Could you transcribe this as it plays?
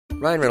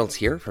Ryan Reynolds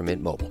here from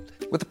Mint Mobile.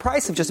 With the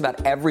price of just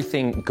about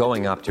everything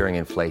going up during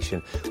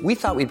inflation, we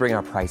thought we'd bring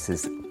our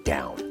prices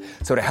down.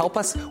 So to help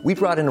us, we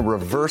brought in a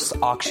reverse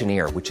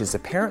auctioneer, which is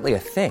apparently a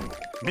thing.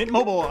 Mint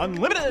Mobile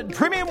Unlimited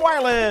Premium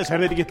Wireless. How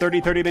to get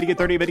 30, 30, bit to get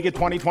 30, bit to get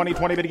 20, 20,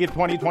 20, bit to get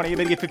 20, 20,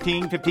 bit to get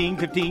 15, 15,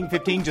 15,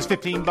 15, just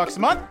 $15 a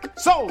month?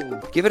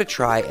 Sold! Give it a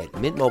try at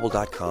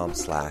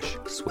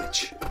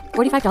mintmobile.com/switch.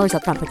 $45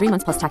 up front for 3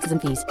 months plus taxes and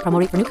fees. Promo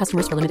rate for new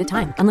customers for limited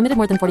time. Unlimited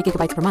more than 40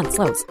 gigabytes per month.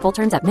 Slows full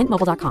terms at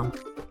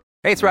mintmobile.com.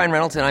 Hey, it's Ryan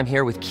Reynolds, and I'm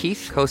here with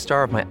Keith,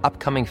 co-star of my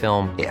upcoming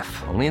film, If,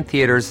 only in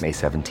theaters May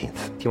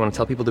 17th. Do you want to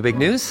tell people the big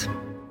news?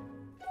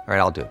 All right,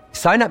 I'll do it.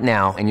 Sign up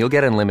now and you'll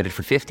get unlimited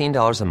for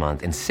 $15 a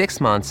month and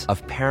 6 months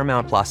of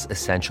Paramount Plus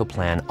Essential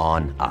Plan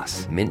on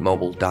us.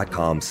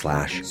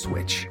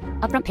 Mintmobile.com/switch.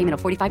 Upfront payment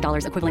of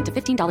 $45 equivalent to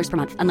 $15 per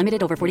month.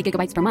 Unlimited over 40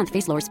 gigabytes per month.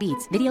 Face lower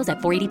speeds. Videos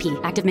at 480p.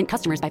 Active Mint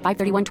customers by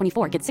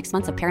 531.24 get 6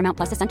 months of Paramount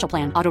Plus Essential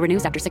Plan. Auto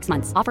renews after 6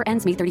 months. Offer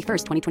ends May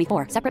 31st,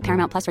 2024. Separate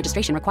Paramount Plus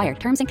registration required.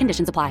 Terms and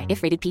conditions apply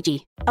if rated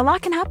PG. A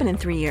lot can happen in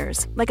 3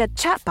 years. Like a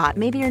chatbot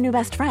may be your new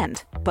best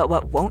friend. But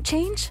what won't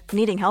change?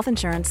 Needing health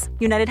insurance.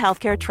 United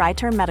Healthcare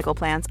Tri-Term Medical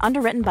Plans,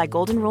 underwritten by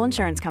Golden Rule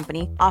Insurance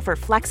Company, offer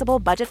flexible,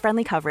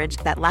 budget-friendly coverage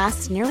that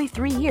lasts nearly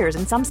 3 years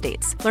in some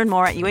states. Learn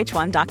more at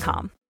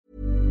uh1.com.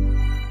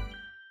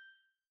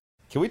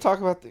 Can we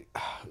talk about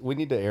we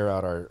need to air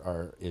out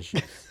our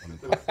issues.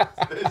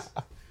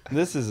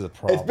 This is a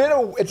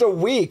problem. It's a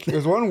week. It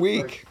was 1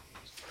 week.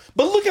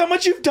 But look how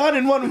much you've done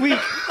in 1 week.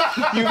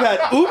 You've had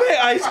ube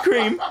ice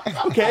cream.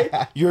 Okay.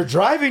 You're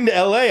driving to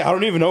LA. I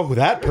don't even know who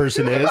that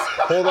person is.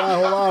 Hold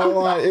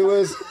on. It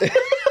was.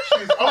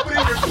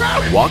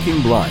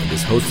 Walking Blind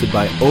is hosted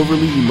by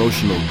overly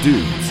emotional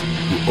dudes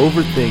who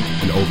overthink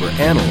and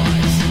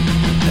overanalyze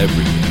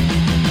everything.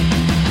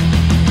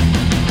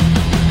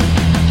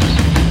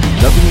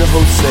 Nothing the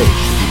hosts say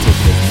should be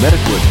taken as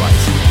medical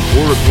advice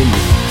or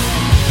opinion.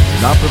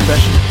 They're not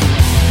professionals.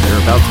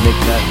 They're about to make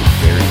that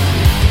very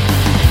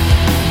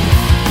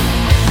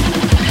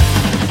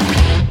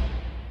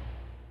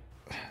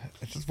clear.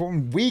 It's just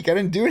 1 week. I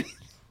didn't do anything.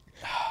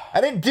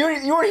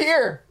 You were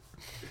here.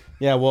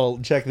 Yeah, well,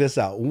 check this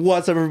out.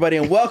 What's up, everybody,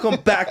 and welcome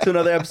back to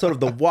another episode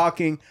of the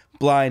Walking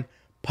Blind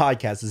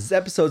Podcast. This is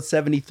episode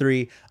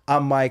 73.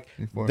 I'm Mike.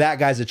 74. That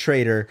guy's a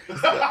traitor.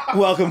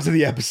 Welcome to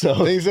the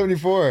episode. I think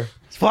 74.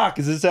 Fuck,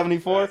 is it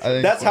 74?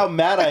 That's how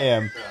mad I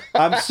am.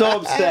 I'm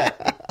so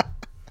upset.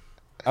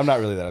 I'm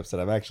not really that upset.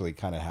 I'm actually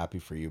kind of happy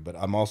for you, but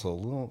I'm also a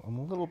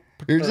little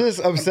You're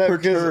just upset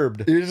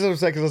perturbed. You're just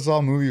upset because I saw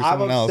a movie with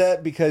someone else. I'm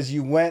upset because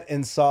you went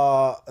and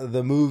saw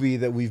the movie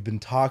that we've been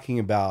talking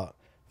about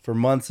for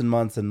months and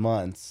months and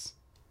months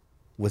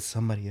with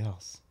somebody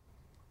else.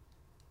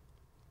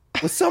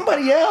 With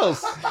somebody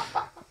else.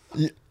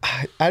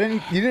 I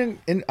didn't get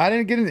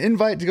an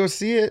invite to go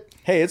see it.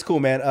 Hey, it's cool,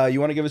 man. You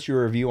want to give us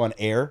your review on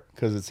Air?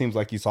 Because it seems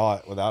like you saw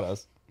it without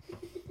us.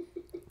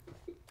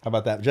 How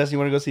about that? Jesse, you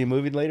want to go see a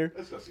movie later?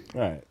 Let's go see it.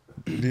 All right.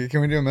 Can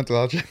we do a mental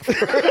health check?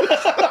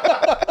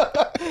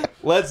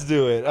 Let's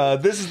do it.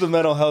 This is the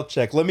mental health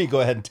check. Let me go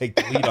ahead and take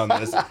the lead on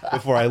this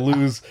before I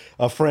lose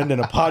a friend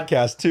in a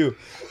podcast, too.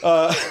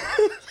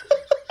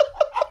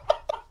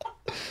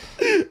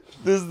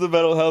 This is the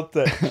mental health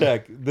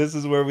check. This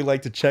is where we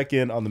like to check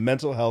in on the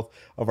mental health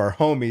of our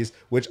homies,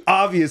 which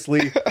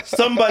obviously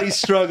somebody's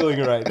struggling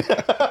right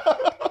now.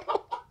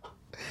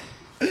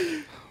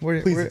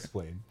 Please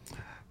explain.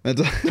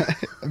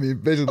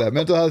 Basically that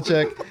mental health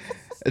check.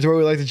 It's where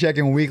we like to check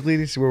in weekly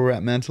to see where we're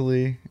at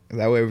mentally.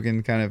 That way we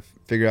can kind of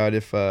figure out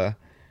if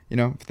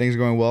things are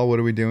going well, what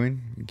are we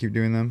doing? We keep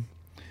doing them.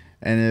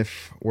 And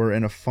if we're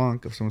in a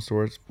funk of some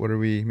sorts, what are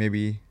we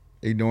maybe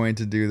ignoring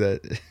to do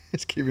that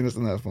is keeping us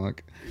in that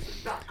funk?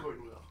 It's not going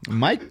well.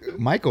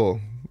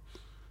 Michael,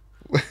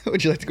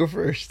 would you like to go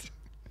first?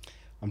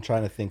 I'm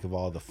trying to think of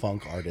all the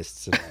funk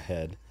artists in my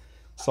head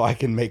so I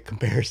can make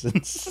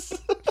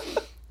comparisons.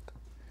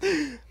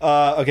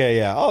 Okay,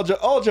 yeah.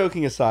 All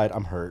joking aside,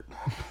 I'm hurt.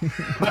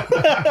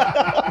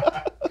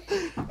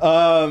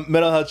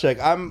 Mental health check.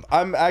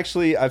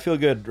 I feel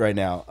good right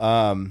now.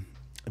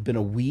 I've been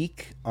a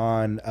week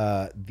on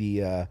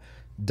the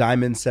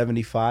Diamond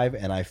 75,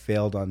 and I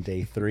failed on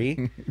day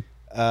 3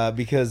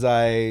 because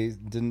I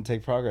didn't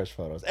take progress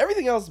photos.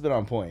 Everything else has been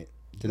on point.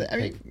 Didn't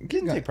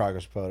take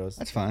progress photos.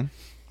 That's fine.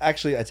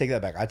 Actually, I take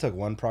that back. I took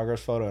one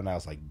progress photo, and I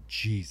was like,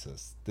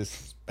 Jesus,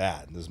 this is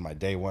bad. This is my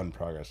day 1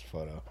 progress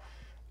photo.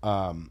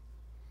 And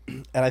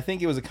I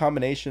think it was a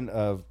combination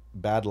of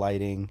bad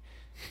lighting,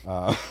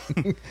 low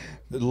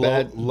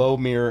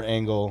mirror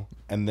angle,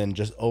 and then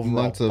just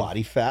overall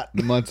body fat.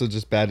 Months of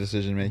just bad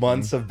decision making.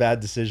 Months of bad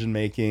decision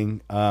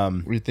making. What are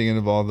you thinking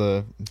of all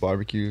the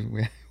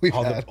barbecue we've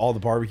had? All the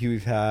barbecue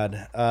we've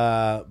had.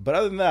 But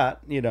other than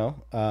that,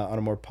 on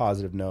a more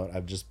positive note,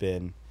 I've just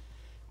been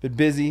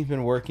busy,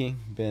 been working,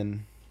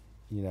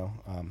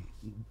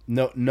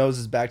 nose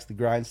is back to the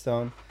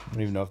grindstone. I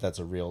don't even know if that's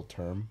a real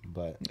term,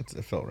 but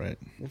it felt right.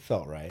 It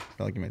felt right. I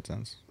felt like it made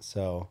sense.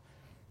 So,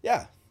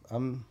 yeah,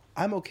 I'm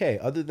okay.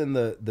 Other than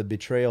the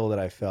betrayal that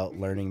I felt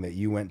learning that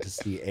you went to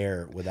see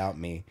Air without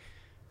me,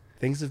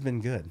 things have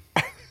been good.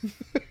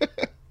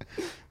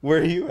 Where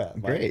are you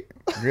at, Mike?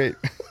 Great.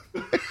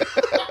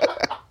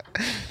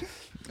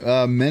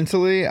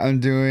 Mentally, I'm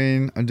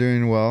doing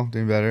well,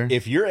 doing better.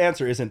 If your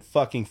answer isn't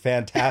fucking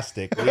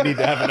fantastic, we need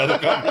to have another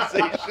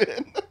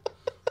conversation.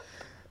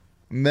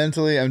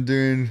 Mentally, I'm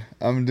doing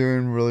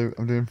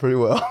pretty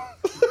well.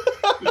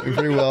 Doing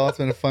pretty well. It's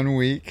been a fun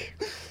week.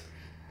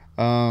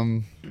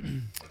 I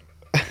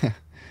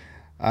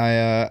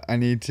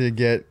need to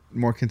get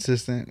more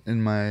consistent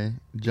in my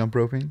jump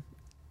roping.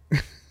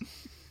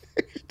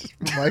 Just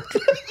Mike.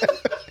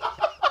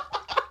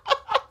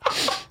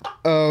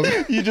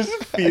 You just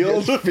feel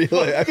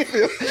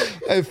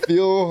I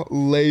feel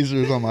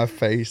lasers on my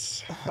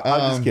face.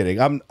 I'm just kidding.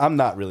 I'm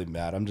not really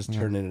mad. I'm just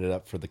turning it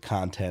up for the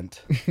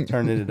content.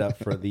 Turning it up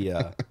for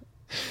the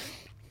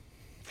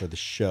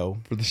show.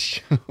 For the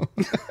show.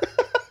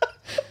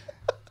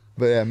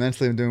 But yeah,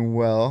 mentally I'm doing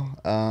well.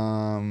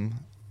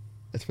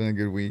 It's been a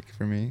good week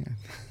for me.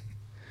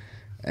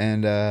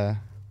 And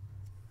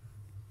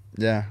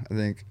yeah, I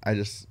think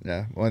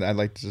well, I'd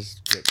like to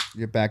just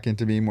get back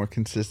into being more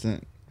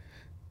consistent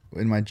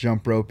in my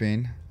jump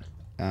roping,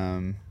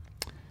 because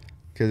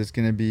it's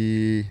gonna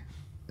be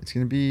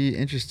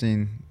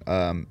interesting.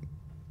 End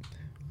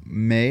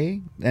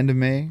of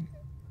May,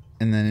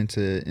 and then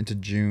into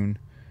June.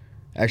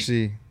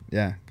 Actually,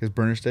 yeah, because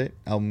Burner State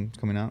album's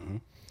coming out. Mm-hmm.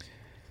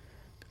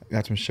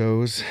 Got some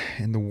shows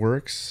in the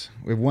works.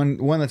 We have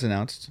one that's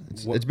announced.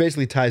 It's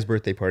basically Ty's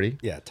birthday party.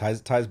 Yeah,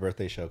 Ty's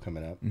birthday show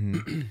coming up.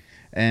 Mm-hmm.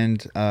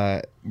 And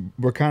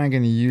we're kind of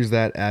going to use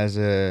that as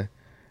a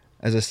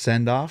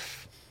send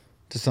off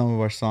to some of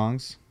our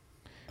songs.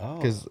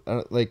 Because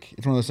like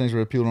it's one of those things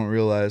where people don't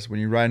realize when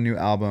you write a new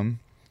album,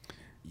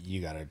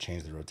 you got to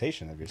change the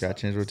rotation of your stuff. Got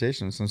to change the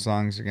rotation. Some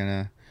songs are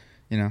gonna,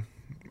 probably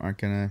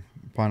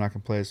not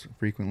gonna play as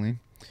frequently.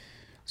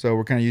 So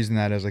we're kind of using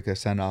that as like a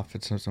send off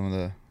to some of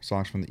the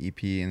songs from the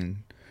EP, and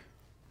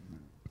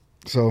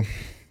so.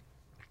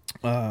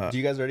 Do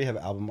you guys already have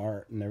album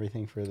art and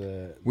everything for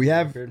the? We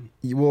have. Record?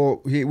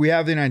 Well, we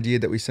have an idea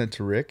that we sent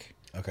to Rick.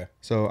 Okay.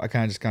 So I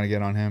kind of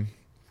get on him,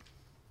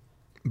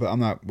 but I'm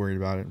not worried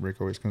about it. Rick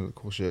always comes with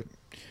cool shit.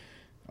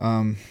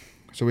 So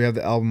we have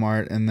the album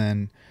art, and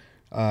then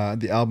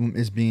the album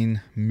is being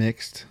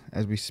mixed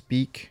as we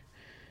speak,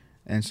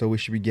 and so we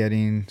should be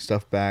getting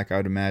stuff back, I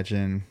would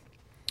imagine,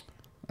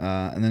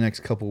 in the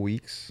next couple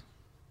weeks.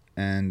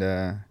 And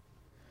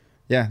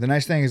yeah, the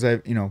nice thing is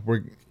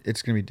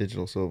it's gonna be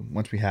digital, so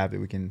once we have it,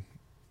 we can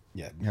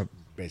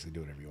basically do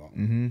whatever you want.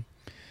 Mm-hmm.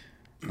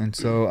 And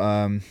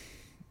so,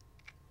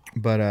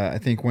 but I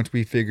think once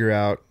we figure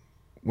out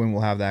when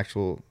we'll have the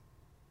actual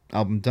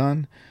album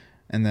done,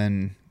 and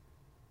then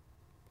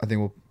I think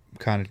we'll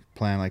kind of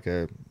plan like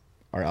our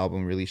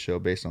album release show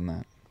based on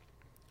that.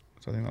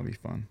 So I think that'll be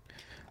fun.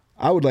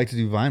 I would like to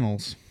do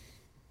vinyls.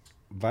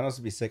 Vinyls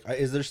would be sick.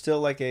 Is there still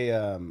like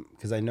a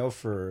because I know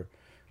for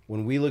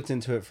when we looked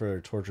into it for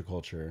Torture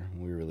Culture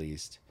when we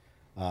released,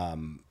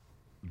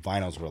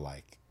 vinyls were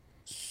like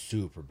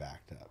super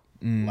backed up.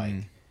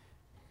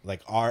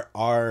 Like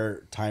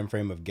our time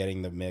frame of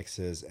getting the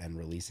mixes and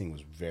releasing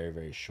was very,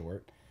 very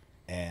short,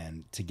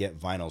 and to get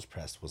vinyls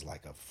pressed was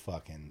like a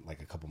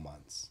couple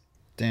months.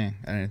 Dang,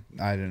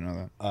 I didn't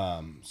know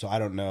that. So I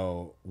don't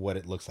know what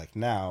it looks like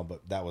now,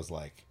 but that was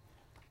like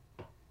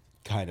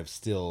kind of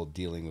still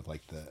dealing with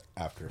like the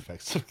after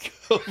effects of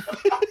COVID.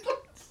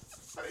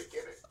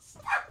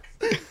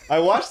 I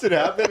watched it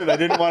happen, and I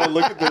didn't want to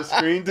look at the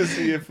screen to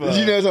see if. Did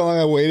you know how long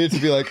I waited to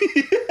be like?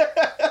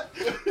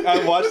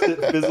 I watched it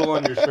fizzle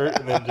on your shirt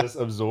and then just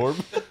absorb.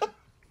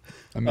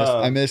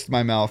 I missed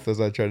my mouth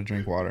as I tried to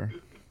drink water.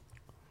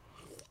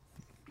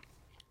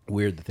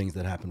 Weird the things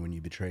that happen when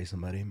you betray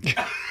somebody. Just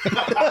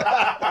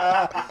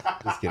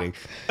kidding.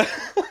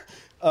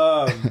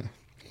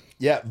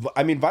 Yeah,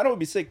 I mean vinyl would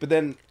be sick, but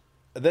then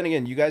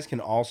again, you guys can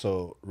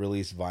also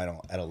release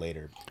vinyl at a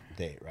later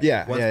date, right?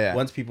 Yeah,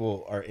 Once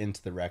people are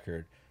into the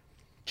record,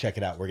 check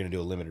it out. We're gonna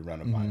do a limited run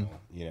of vinyl.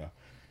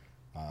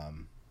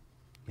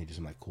 Maybe do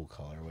some like cool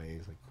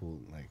colorways, like cool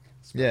like.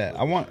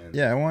 I want it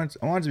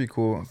to be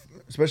cool,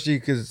 especially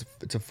because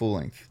it's a full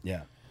length.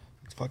 Yeah.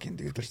 It's fucking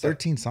dude. There's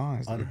 13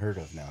 songs. Unheard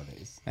of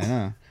nowadays. I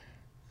know.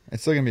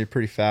 It's still gonna be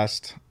pretty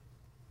fast.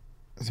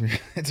 I don't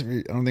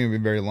think it'll be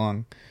very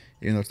long,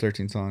 even though it's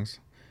 13 songs.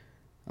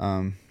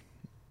 But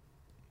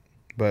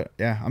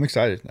yeah, I'm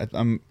excited.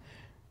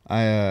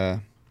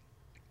 I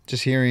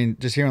just hearing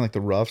like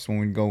the roughs when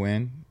we go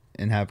in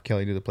and have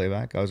Kelly do the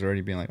playback. I was already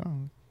being like,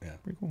 oh yeah,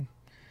 pretty cool.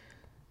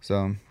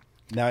 So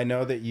now I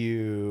know that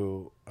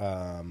you,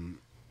 I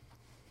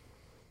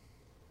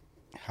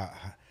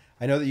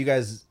know that you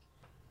guys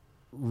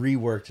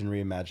reworked and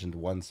reimagined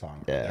one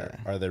song. Yeah.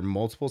 Are there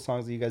multiple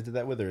songs that you guys did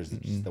that with, or is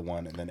it just the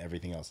one and then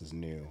everything else is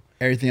new?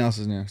 Everything else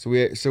is new. So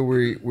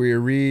we're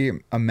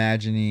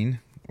reimagining,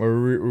 or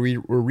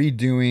we're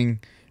redoing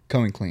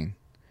Coming Clean,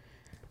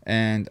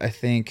 and I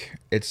think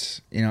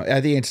it's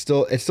it's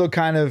still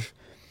kind of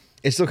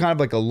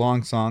like a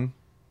long song.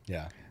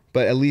 Yeah.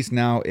 But at least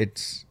now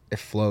it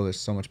flows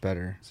so much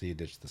better. So you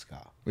ditched the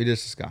ska. We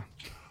ditched the ska.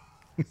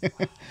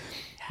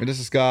 We ditched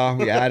the ska.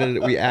 We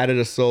added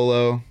a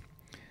solo.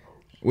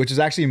 which is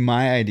actually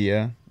my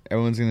idea.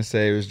 Everyone's gonna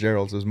say it was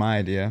Gerald's. It was my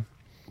idea.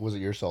 Was it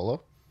your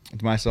solo?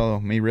 It's my solo.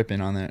 Me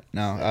ripping on it.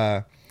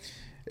 No,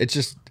 it's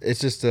just.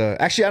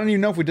 Actually, I don't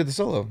even know if we did the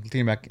solo.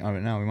 Thinking back on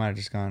it now, we might have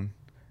just gone.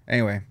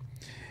 Anyway,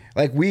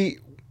 like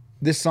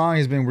this song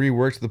has been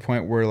reworked to the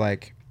point where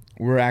like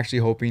we're actually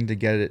hoping to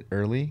get it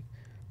early,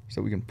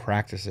 so we can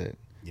practice it.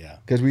 Yeah.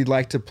 Because we'd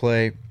like to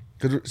play.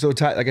 So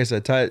Ty, like I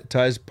said,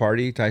 Ty's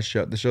party, Ty's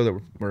show, the show that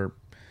we're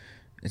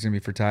it's gonna be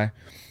for Ty.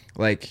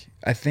 Like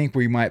I think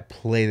we might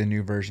play the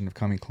new version of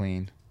Coming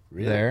Clean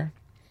there,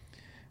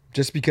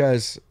 just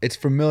because it's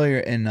familiar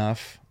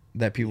enough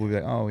that people will be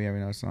like, oh yeah, we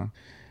know the song,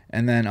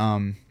 and then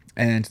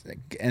and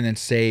then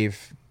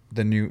save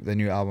the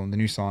new album, the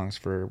new songs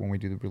for when we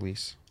do the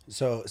release.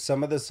 So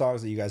some of the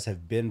songs that you guys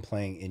have been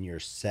playing in your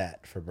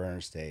set for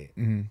Burner State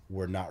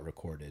were not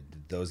recorded.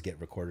 Did those get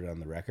recorded on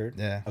the record?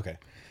 Yeah. Okay.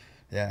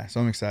 Yeah.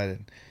 So I'm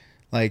excited.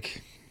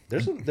 Like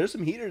there's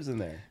some heaters in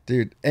there,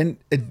 dude. And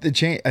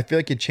I feel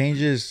like it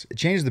changes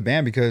the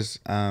band because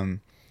I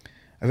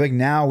feel like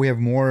now we have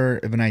more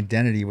of an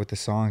identity what the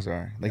songs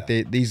are. Like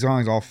these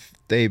songs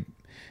they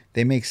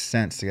make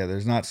sense together.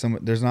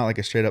 There's not like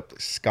a straight up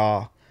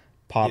ska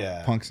pop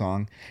punk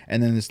song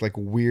and then this like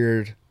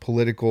weird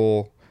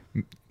political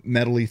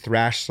metally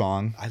thrash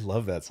song. I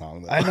love that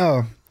song though. I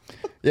know.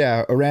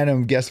 Yeah, a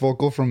random guest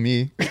vocal from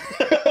me.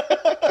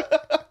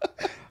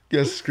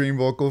 Guest scream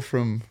vocal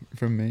from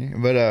me.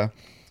 But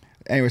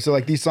anyway, so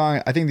like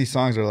I think these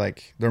songs are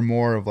like they're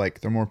more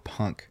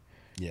punk.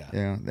 Yeah. You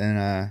know,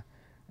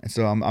 and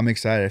so I'm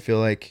excited. I feel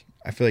like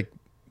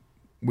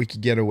we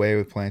could get away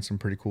with playing some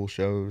pretty cool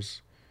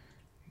shows.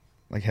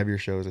 Like heavier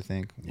shows, I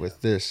think.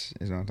 With this,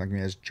 is not like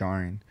me as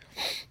jarring.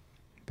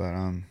 But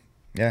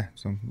yeah,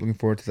 so I'm looking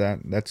forward to that.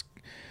 That's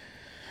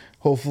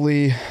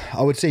hopefully,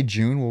 I would say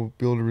June we'll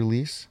be able to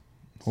release.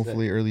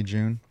 Hopefully early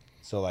June.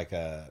 So like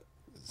a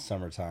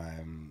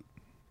summertime,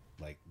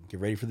 like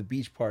get ready for the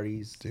beach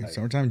parties. Dude, like,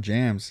 summertime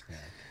jams. Yeah.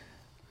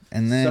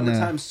 And then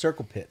summertime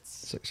circle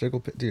pits.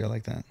 Circle pit, dude, I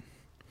like that.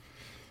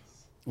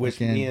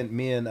 Which me and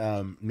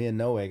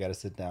Noe got to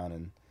sit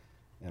down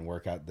and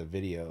work out the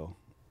video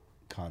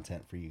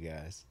content for you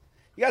guys.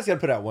 You guys got to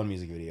put out one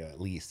music video at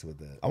least with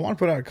the. I want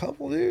to put out a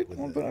couple, dude. I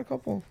want to put out a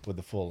couple with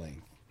the full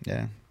length.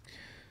 Yeah,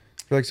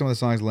 I feel like some of the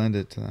songs lend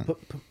it to that.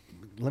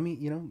 Let me,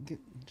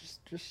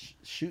 just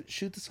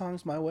shoot the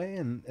songs my way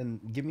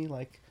and give me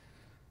like,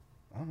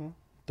 I don't know,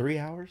 3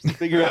 hours to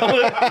figure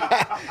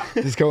out.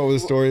 Just come up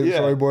with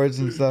storyboards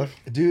and stuff,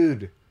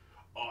 dude.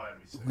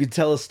 We'd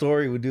tell a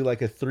story. We'd do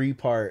like a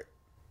 3-part,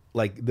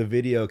 like the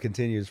video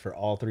continues for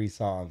all 3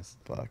 songs.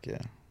 Fuck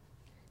yeah,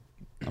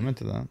 I'm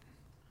into that.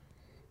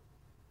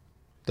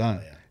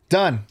 Done. Oh, yeah.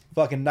 Done.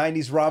 Fucking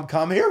 90s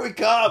rom-com. Here we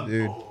come.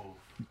 Dude.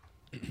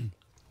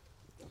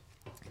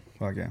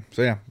 Fuck yeah.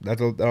 So yeah, that's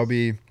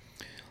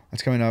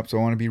coming up. So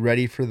I want to be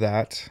ready for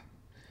that.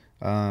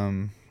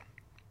 I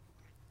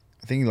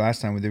think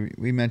last time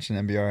we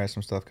mentioned NBR has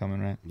some stuff coming,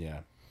 right? Yeah.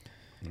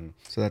 Mm-hmm.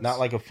 So that's not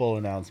like a full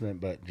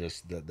announcement, but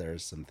just that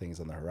there's some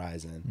things on the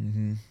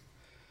horizon.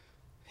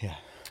 Mm-hmm. Yeah.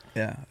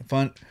 Yeah.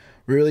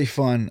 Really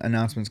fun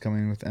announcements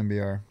coming with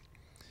NBR.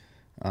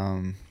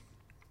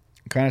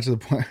 Kind of to the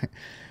point,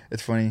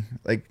 it's funny.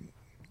 Like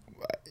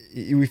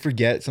we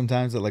forget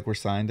sometimes that like we're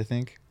signed, I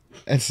think,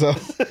 and so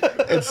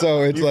it's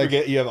you like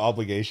forget you have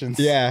obligations.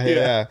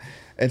 Yeah.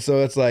 And so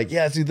it's like,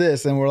 yeah, let's do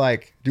this, and we're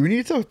like, do we need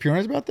to tell Pure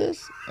Noise about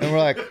this? And we're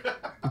like,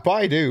 we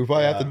probably do. We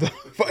probably have to.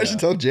 Probably should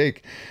tell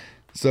Jake.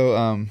 So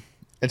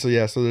and so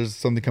yeah, so there's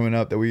something coming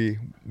up that we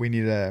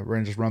need to. We're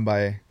gonna just run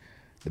by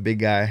the big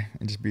guy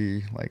and just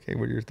be like, hey,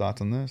 what are your thoughts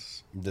on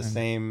this?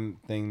 Same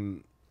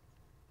thing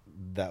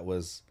that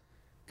was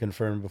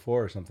confirmed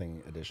before, or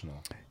something additional.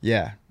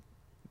 Yeah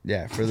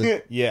for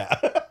the it's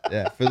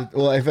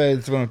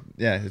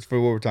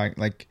for what we're talking,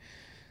 like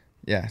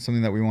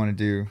something that we want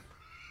to do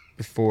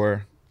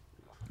before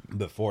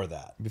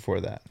that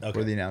okay.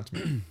 For the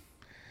announcement.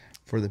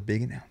 For the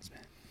big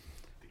announcement.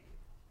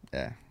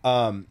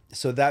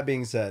 So that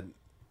being said,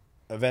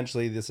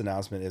 eventually this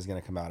announcement is going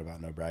to come out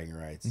about No Bragging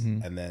Rights,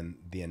 and then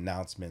the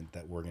announcement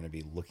that we're going to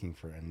be looking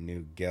for a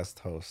new guest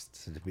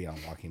host to be on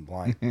Walking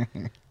Blind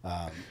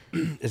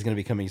is going to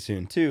be coming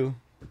soon too,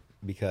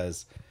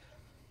 because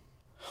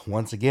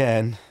once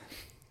again,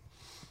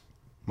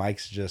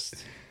 Mike's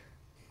just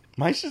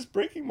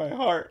breaking my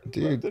heart,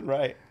 dude. Left and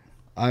right.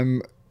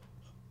 I'm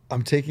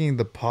taking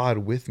the pod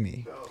with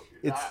me.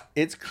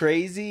 It's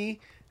crazy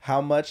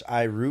how much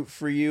I root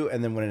for you,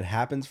 and then when it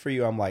happens for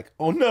you, I'm like,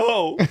 oh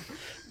no.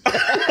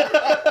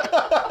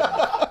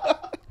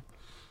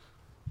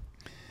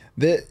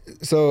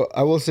 So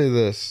I will say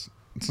this.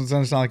 It's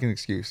not like an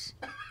excuse,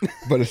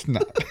 but it's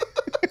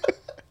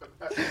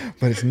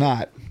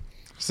not.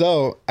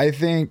 So I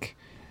think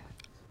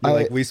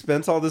we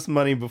spent all this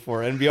money before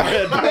NBR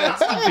had plans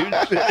to do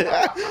shit.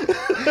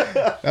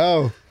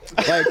 Oh,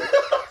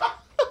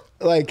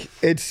 like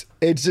it's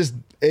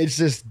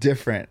just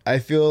different. I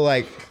feel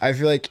like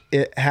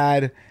it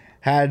had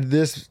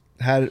the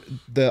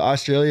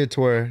Australia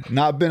tour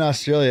not been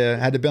Australia,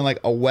 had to been like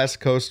a West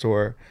Coast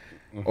tour,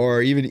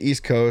 or even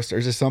East Coast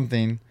or just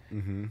something,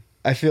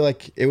 I feel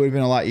like it would have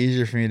been a lot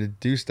easier for me to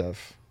do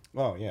stuff.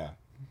 Oh yeah.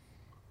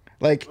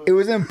 Like it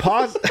was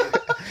impossible.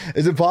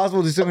 It's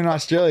impossible to do something in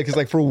Australia because,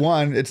 like, for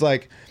one, it's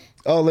like,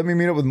 oh, let me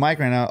meet up with Mike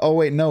right now. Oh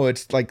wait, no,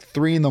 it's like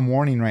 3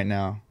 a.m. right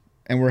now,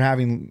 and we're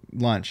having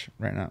lunch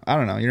right now. I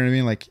don't know. You know what I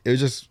mean? Like it was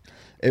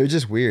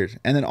just weird.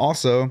 And then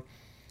also,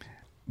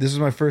 this was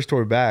my first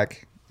tour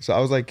back, so I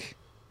was like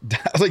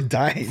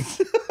dying.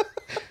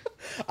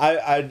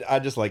 I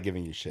just like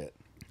giving you shit.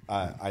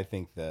 I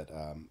think that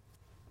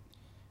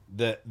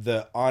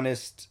the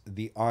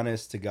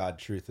honest to God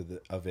truth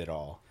of it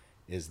all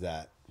is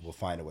that we'll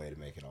find a way to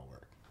make it all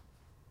work.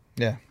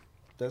 Yeah.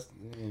 That's,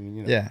 I mean,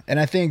 you know. Yeah, and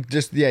I think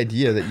just the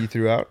idea that you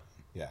threw out,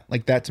 Yeah.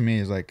 like that to me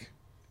is like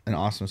an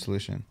awesome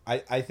solution.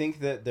 I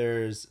think that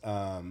there's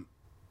some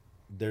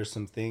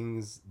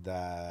things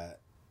that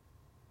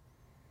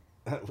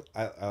I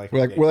like.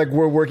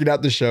 We're working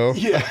out the show.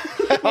 Yeah,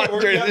 we're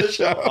working on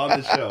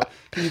the show.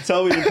 Can you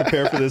tell we didn't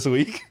prepare for this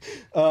week?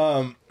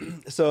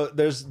 So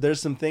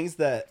there's some things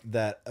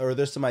that or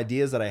there's some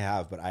ideas that I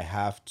have, but I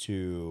have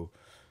to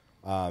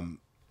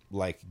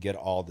like get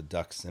all the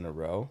ducks in a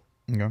row.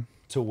 Okay.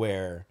 To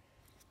where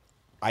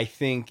I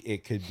think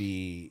it could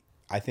be,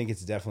 I think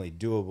it's definitely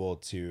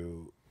doable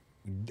to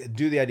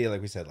do the idea,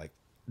 like we said, like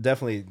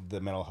definitely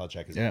the mental health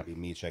check is going to be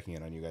me checking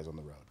in on you guys on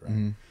the road,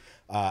 right?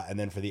 And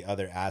then for the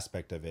other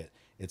aspect of it,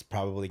 it's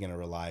probably going to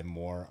rely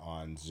more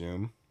on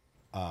Zoom.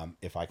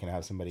 If I can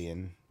have somebody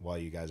in while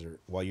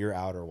you're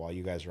out or while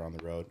you guys are on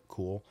the road,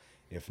 cool.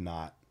 If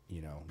not,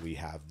 you know, we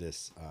have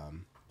this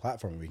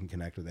platform where we can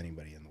connect with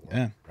anybody in the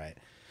world, right?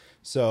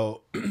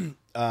 So,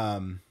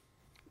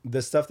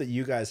 the stuff that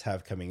you guys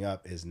have coming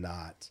up is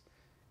not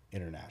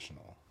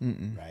international,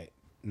 right?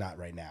 Not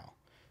right now.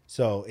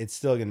 So it's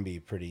still going to be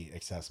pretty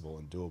accessible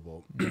and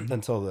doable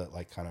until the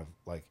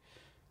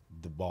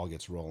the ball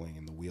gets rolling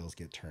and the wheels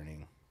get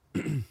turning.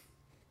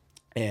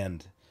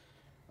 And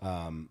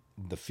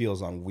the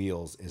Feels on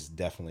Wheels is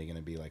definitely going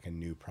to be like a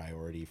new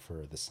priority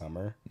for the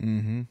summer,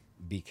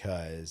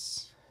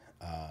 because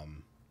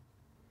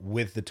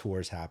with the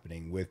tours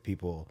happening, with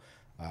people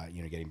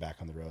getting back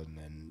on the road and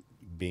then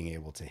being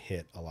able to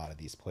hit a lot of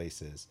these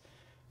places,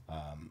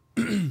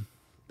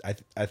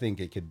 I think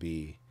it could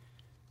be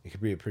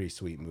a pretty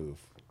sweet move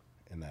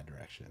in that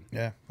direction.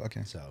 Yeah.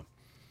 Okay. So,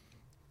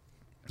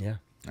 yeah,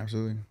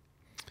 absolutely.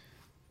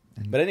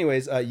 But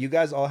anyways, you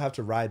guys all have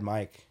to ride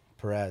Mike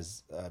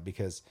Perez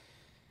because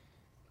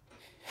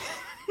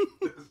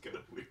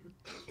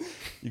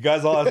you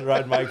guys all have to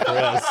ride Mike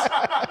Perez.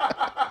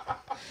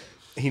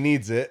 He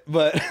needs it,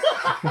 but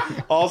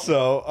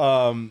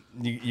also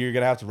you're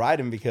gonna have to ride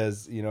him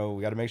because we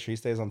got to make sure he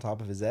stays on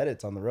top of his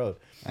edits on the road.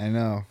 I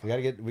know.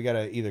 We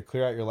gotta either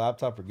clear out your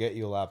laptop or get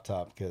you a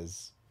laptop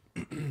because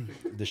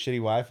the shitty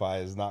Wi-Fi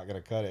is not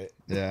gonna cut it.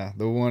 Yeah,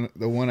 the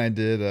one I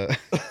did. It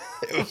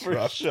was For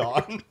rough.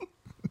 Sean.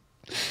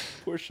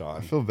 Poor Sean.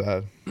 I feel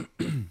bad.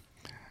 I'm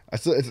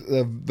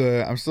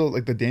still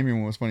like the Damien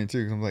one was funny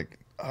too because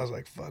I was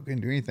like, fuck, we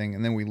didn't do anything,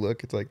 and then we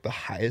look, it's like the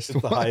highest.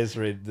 It's the highest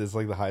rated. It's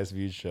like the highest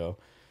viewed show.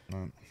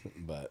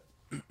 But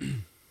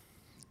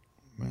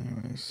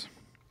anyways,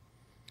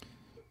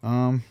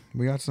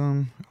 we got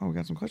some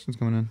questions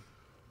coming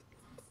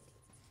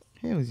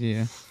in. Hell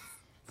yeah.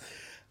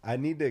 I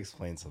need to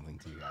explain something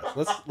to you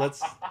guys.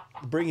 Let's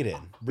bring it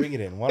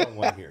in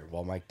one-on-one here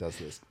while Mike does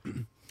this.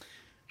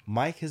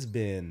 Mike has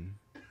been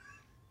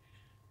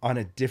on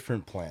a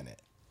different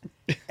planet,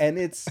 and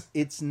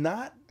it's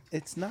not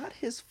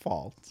his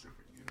fault,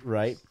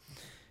 right?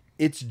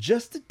 It's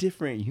just a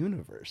different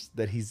universe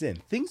that he's in.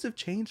 Things have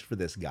changed for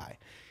this guy.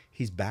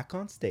 He's back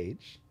on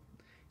stage.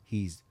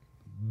 He's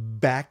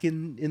back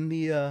in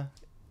the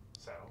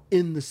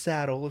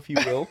saddle, if you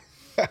will.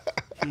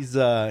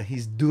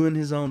 He's doing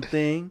his own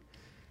thing,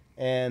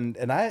 and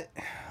I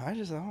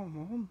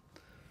don't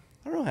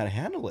know how to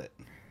handle it.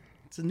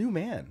 It's a new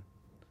man.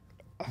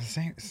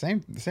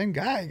 Same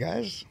guy,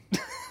 guys.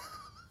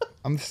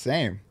 I'm the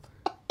same.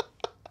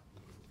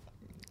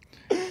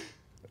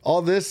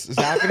 All this is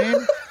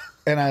happening,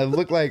 and I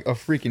look like a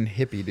freaking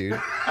hippie,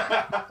 dude.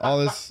 All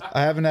this,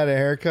 I haven't had a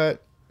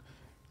haircut.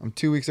 I'm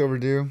 2 weeks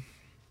overdue.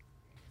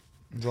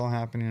 It's all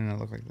happening, and I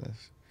look like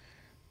this.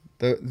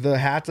 The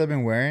hats I've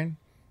been wearing,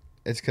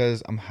 it's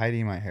because I'm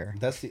hiding my hair.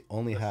 That's the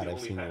only hat I've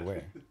seen you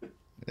wear.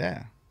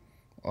 Yeah.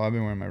 Oh, I've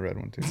been wearing my red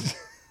one too.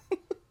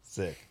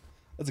 Sick.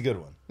 That's a good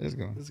one. It is a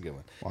good one. That's a good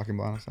one. Walking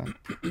by on the side.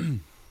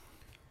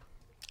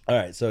 All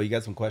right, so you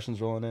got some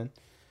questions rolling in?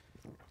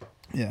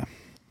 Yeah.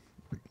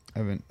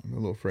 I'm a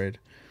little afraid.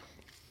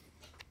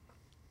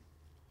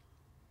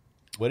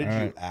 What did All you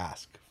right.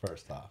 ask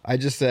first off? I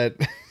just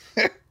said,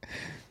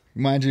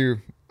 mind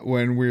you,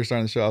 when we were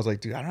starting the show, I was like,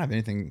 dude, I don't have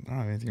anything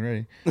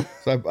ready.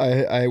 So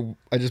I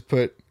just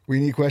put, we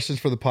need questions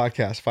for the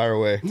podcast. Fire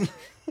away.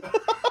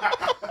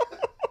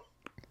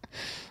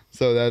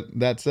 So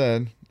that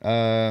said,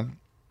 our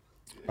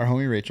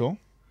homie Rachel.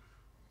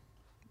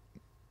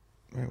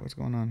 Wait, what's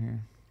going on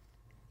here?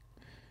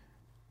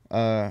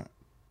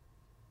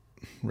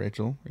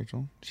 Rachel.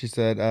 She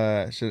said,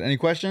 any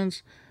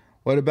questions?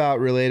 What about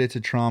related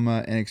to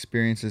trauma and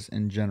experiences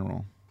in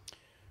general?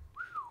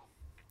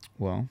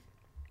 Well,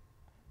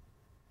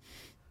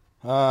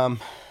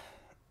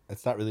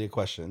 it's not really a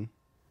question,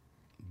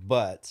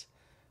 but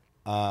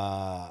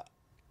I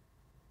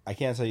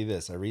can't tell you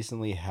this. I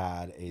recently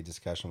had a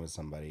discussion with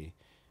somebody.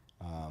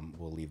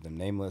 We'll leave them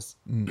nameless,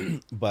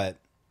 but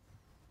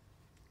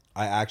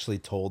I actually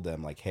told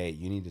them, like, hey,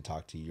 you need to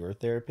talk to your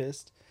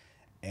therapist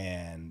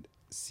and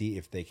see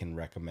if they can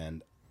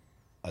recommend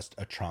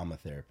a trauma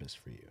therapist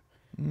for you.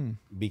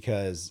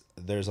 Because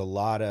there's a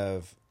lot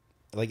of,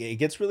 like, it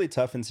gets really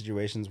tough in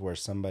situations where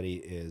somebody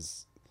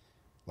is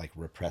like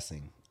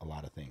repressing a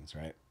lot of things,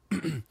 right?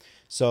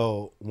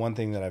 So one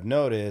thing that I've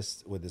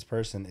noticed with this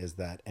person is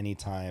that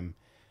anytime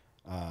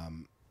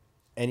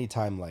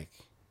like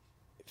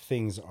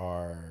things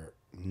are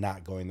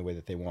not going the way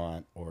that they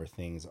want, or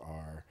things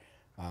are,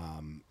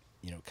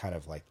 kind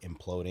of like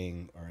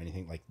imploding or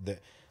anything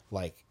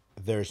like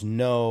there's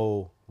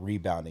no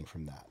rebounding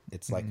from that.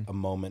 It's like a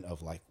moment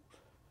of like,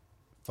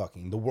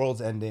 fucking, the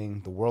world's ending,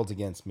 the world's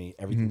against me,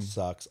 everything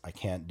sucks, I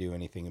can't do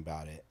anything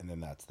about it, and then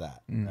that's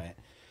that, right?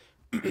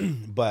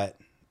 But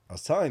I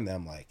was telling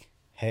them, like,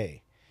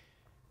 hey,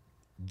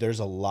 there's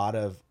a lot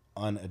of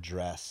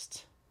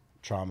unaddressed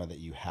trauma that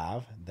you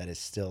have that is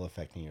still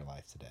affecting your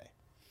life today.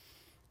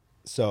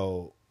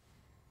 So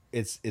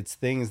it's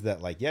things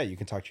that, like, yeah, you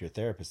can talk to your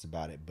therapist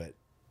about it, but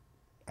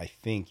I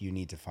think you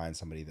need to find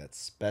somebody that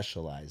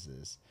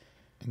specializes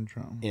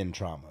in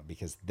trauma,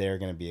 because they're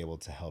going to be able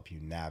to help you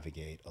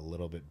navigate a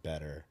little bit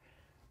better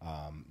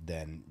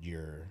than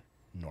your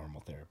normal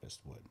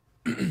therapist would.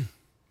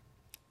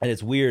 And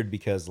it's weird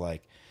because,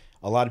 like,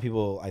 a lot of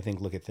people, I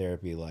think, look at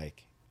therapy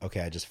like,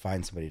 okay, I just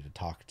find somebody to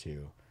talk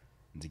to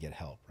and to get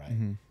help, right?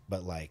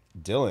 But like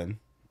Dylan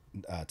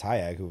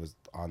Tayag, who was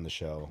on the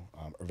show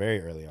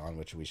very early on,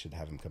 which we should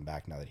have him come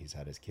back now that he's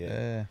had his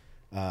kid,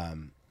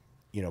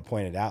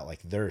 pointed out,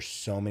 like, there are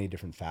so many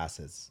different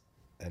facets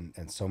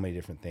and so many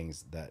different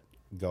things that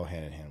go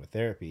hand in hand with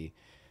therapy,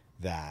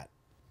 that,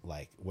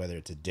 like, whether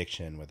it's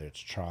addiction, whether it's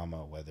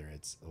trauma, whether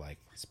it's like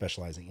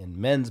specializing in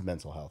men's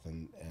mental health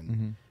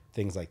and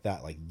things like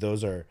that, like,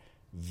 those are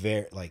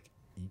very, like,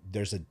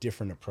 there's a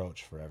different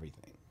approach for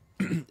everything.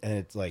 And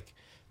it's like,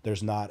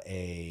 there's not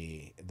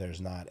a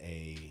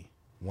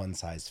one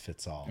size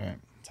fits all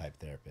type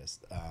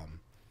therapist.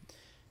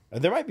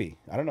 There might be,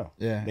 I don't know.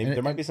 Yeah. Maybe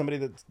there might be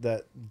somebody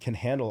that can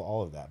handle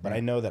all of that. But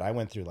I know that I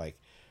went through like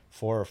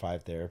 4 or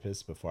 5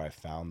 therapists before I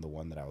found the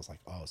one that I was like,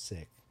 oh,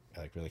 sick. I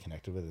like really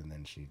connected with, and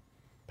then she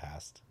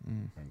passed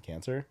from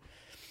cancer,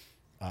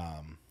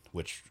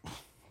 which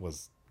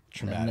was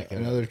traumatic.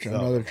 Another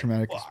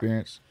traumatic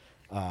experience.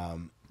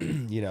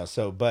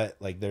 But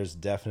like, there's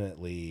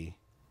definitely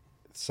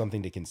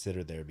something to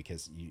consider there,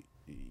 because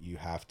you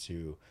have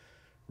to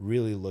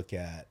really look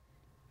at,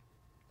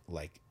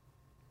 like,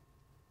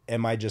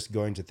 am I just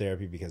going to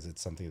therapy because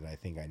it's something that I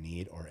think I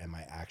need, or am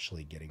I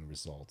actually getting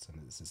results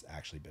and this is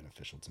actually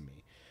beneficial to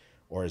me?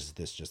 Or is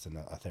this just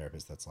a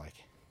therapist that's like,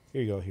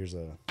 here you go, here's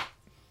a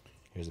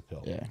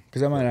pill. Yeah,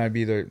 because that might not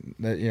be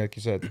like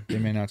you said, they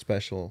may not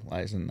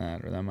specialize in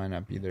that, or that might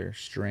not be their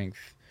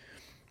strength.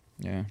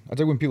 Yeah, I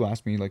think when people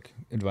ask me like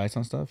advice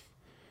on stuff,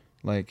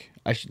 like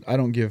I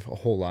don't give a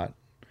whole lot.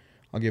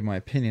 I'll give my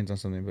opinions on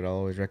something, but I'll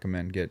always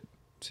recommend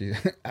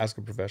ask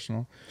a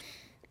professional.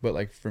 But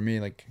like for me,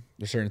 like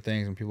there's certain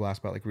things when people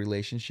ask about like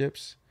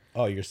relationships.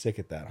 Oh, you're sick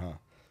at that, huh?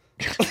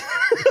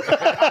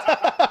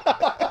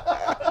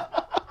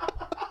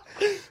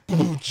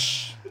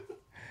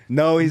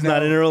 No, he's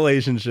not in a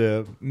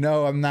relationship.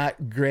 No, I'm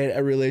not great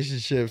at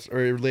relationships or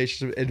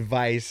relationship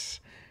advice.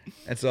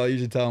 And so I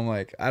usually tell them,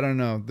 like, I don't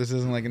know. This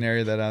isn't like an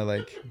area that I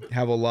like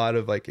have a lot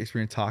of like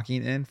experience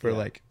talking in for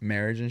like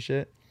marriage and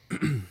shit.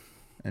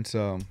 And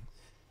so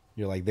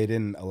you're like, they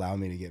didn't allow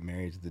me to get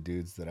married to the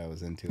dudes that I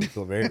was into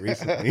until very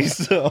recently.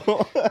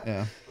 So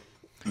yeah.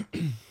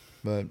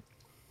 But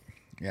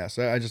yeah,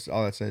 so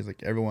all that says,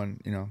 like,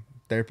 everyone,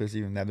 therapists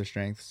even have their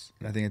strengths.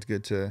 And I think it's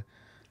good to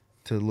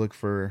look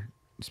for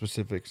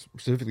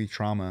specifically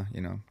trauma,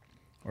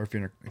 or if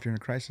you're in a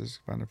crisis,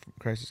 find a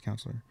crisis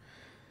counselor.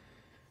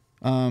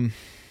 So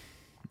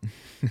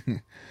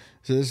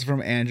this is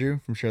from Andrew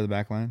from Share the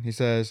Backline. He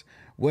says,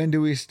 when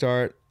do we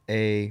start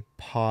a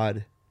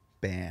pod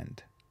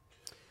band?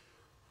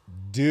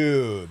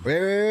 Dude.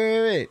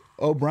 Wait.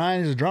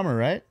 O'Brien is a drummer,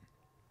 right?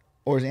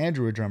 Or is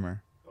Andrew a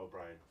drummer?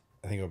 O'Brien.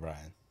 I think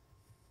O'Brien.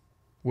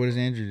 What does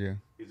Andrew do?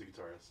 He's a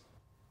guitarist.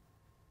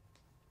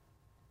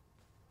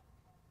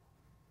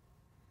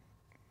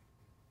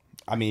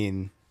 I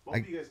mean, Both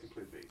of you guys can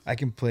play bass. I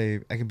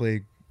can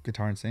play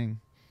guitar and sing.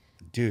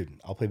 Dude,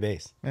 I'll play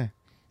bass. Yeah.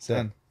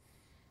 So,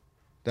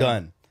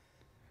 done.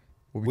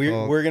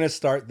 We're gonna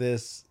start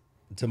this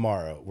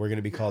tomorrow. We're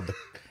gonna be called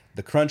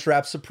the Crunch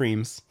Wrap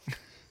Supremes.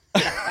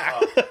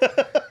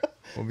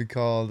 We'll be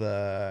called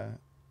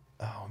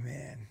oh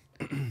man.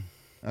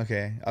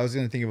 Okay. I was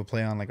gonna think of a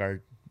play on like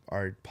our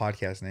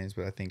podcast names,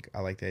 but I think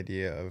I like the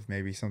idea of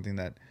maybe something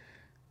that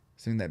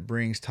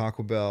brings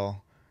Taco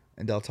Bell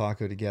and Del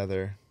Taco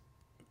together.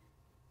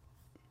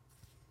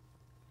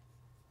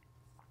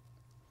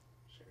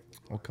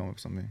 We'll come up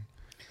with something.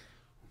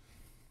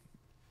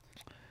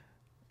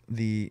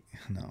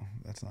 No,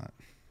 that's not.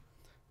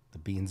 The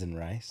beans and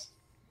rice.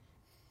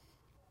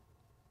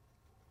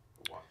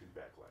 Walking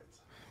backlines.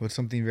 What's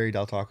something very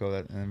Del Taco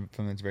that and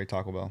something that's very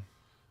Taco Bell?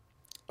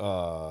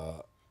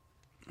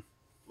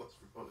 Let's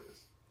promote this.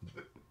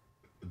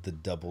 The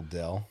double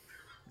Del.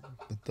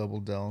 The double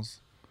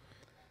Dells.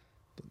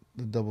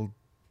 The double.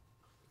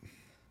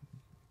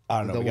 I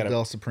don't know. Double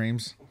Del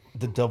Supremes.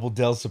 The double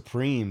Del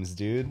Supremes,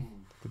 dude.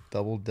 The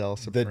double Del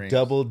The Supremes.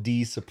 double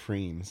D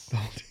Supremes.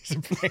 Double D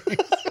Supremes.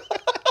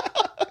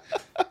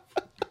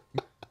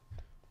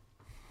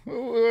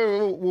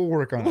 We'll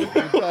work on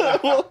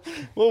it.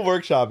 We'll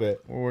workshop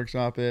it. We'll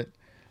workshop it.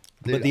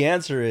 Dude, But the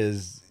answer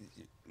is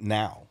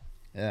now.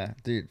 yeah,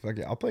 dude, fuck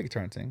it. I'll play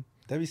guitar and sing.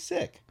 That'd be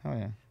sick. Oh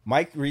yeah.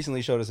 Mike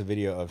recently showed us a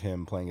video of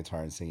him playing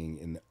guitar and singing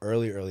in the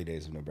early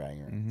days of No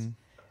Bragging Rights.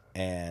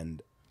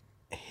 And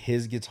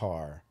his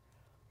guitar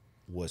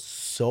was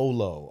so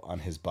low on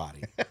his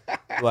body.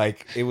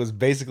 Like, it was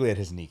basically at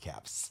his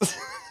kneecaps.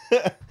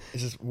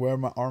 It's just where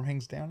my arm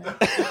hangs down at.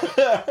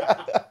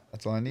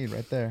 That's all I need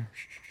right there.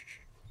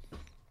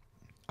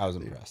 I was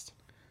impressed.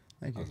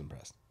 Thank I you. was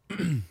impressed.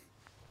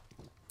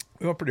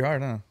 We went pretty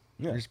hard, huh?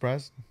 Yeah. Were you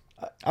surprised?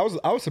 I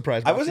was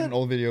surprised. I Watching wasn't- an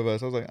old video of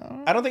us. I was like,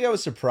 oh. I don't think I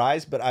was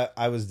surprised, but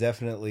I was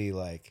definitely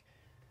like,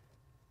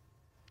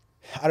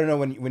 I don't know,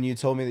 when you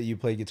told me that you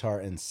played guitar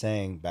and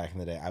sang back in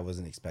the day, I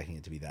wasn't expecting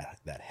it to be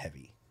that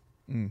heavy.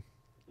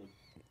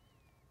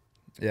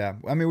 Yeah,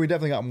 I mean, we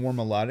definitely got more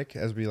melodic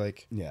as we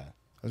Yeah.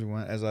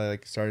 went. As I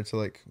started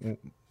to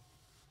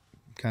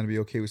kind of be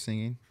okay with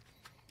singing.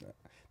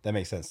 That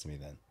makes sense to me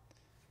then.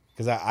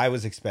 Because I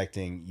was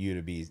expecting you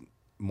to be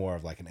more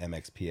of like an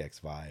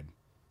MXPX vibe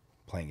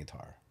playing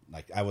guitar.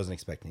 Like, I wasn't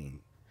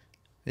expecting.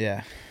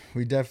 Yeah,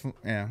 we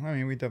definitely. Yeah, I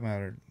mean, we definitely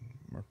had our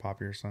more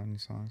popular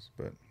songs,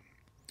 but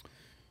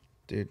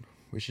dude,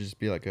 we should just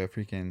be like a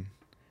freaking,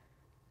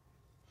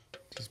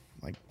 just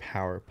like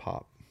power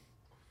pop.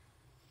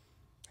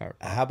 Power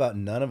pop. How about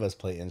none of us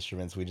play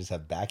instruments? We just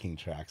have backing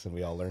tracks and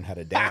we all learn how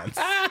to dance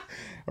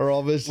Or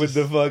all this with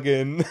the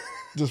fucking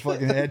just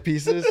fucking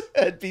headpieces.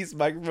 headpiece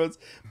microphones,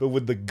 but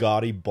with the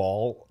gaudy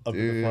ball up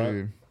in the front.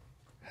 Dude,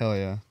 hell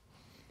yeah!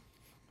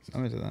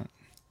 I'm into that.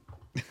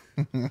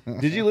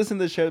 Did you listen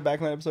to the show, the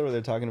Backline episode, where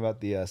they're talking about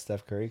the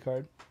Steph Curry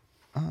card?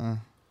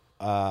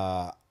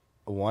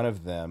 One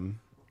of them,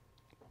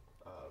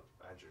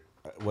 Andrew.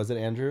 was it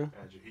Andrew?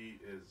 Andrew, he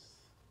is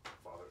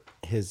father.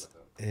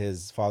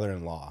 His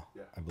father-in-law,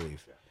 Yeah. I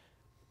believe, Yeah.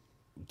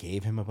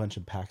 gave him a bunch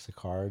of packs of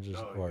cards,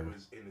 No, or it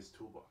was in his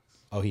toolbox.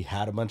 oh, he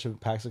had a bunch of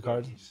packs of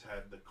cards. He just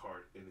had the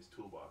card in his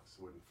toolbox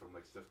from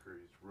like Steph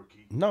Curry's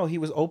rookie. No, he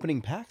was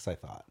opening packs. I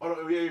thought. Oh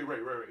no, yeah, right.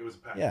 It was a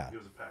pack. Yeah. It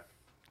was a pack.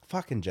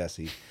 Fucking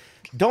Jesse.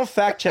 Don't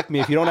fact check me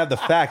if you don't have the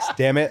facts,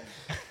 damn it.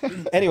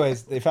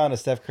 Anyways, they found a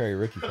Steph Curry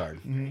rookie card.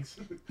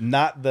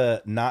 Not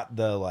the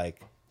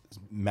like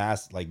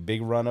mass like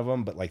big run of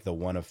them, but like the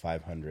 1 of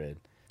 500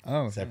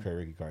 Oh, Steph Curry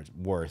rookie cards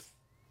worth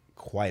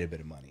quite a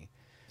bit of money.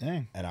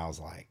 dang, And I was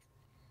like,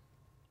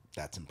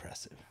 that's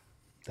impressive.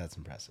 That's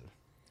impressive.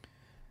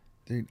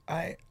 dude,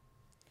 I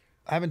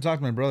haven't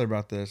talked to my brother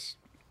about this,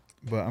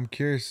 but I'm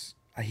curious.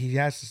 He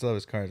has to still have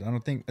his cards. I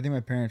think my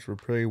parents were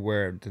pretty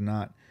aware to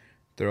not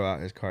throw out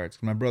his cards.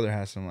 My brother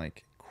has some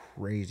like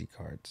crazy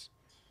cards.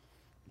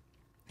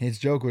 His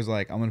joke was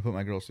like, "I'm gonna put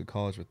my girls through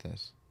college with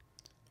this."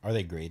 Are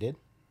they graded?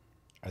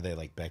 Are they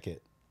like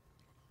Beckett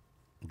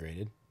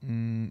graded? I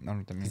don't know what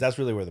that Because means. that's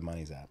really where the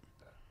money's at.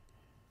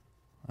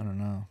 I don't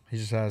know. He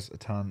just has a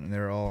ton, and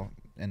they're all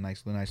in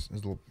nice. He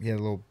had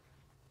a little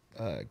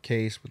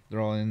case, but they're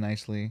all in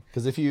nicely.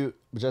 Because if you,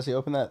 Jesse,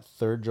 open that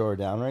third drawer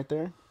down right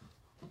there.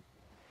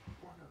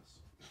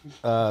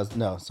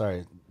 No,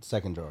 sorry,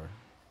 second drawer.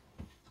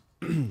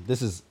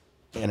 This is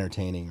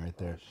entertaining right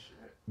there.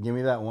 Give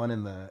me that one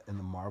in the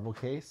marble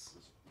case.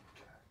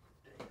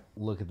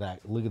 Look at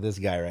that. Look at this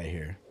guy right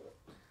here.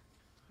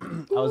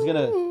 I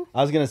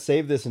was gonna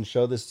save this and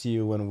show this to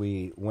you when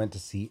we went to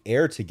see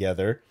Air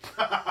together.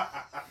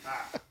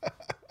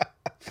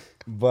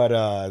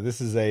 But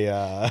this is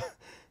a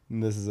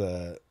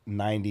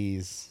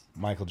 90s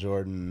Michael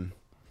Jordan,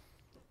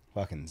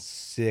 fucking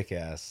sick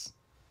ass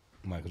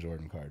Michael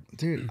Jordan card.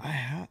 Dude,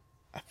 I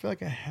feel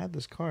like I had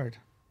this card.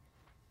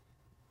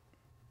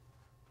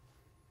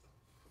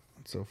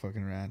 That's so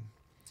fucking rad.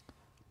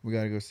 We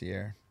gotta go see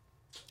Air.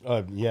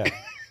 Yeah.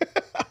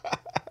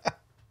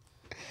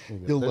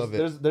 You'll love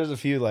it. There's a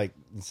few like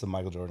some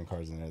Michael Jordan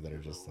cards in there that are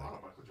just like,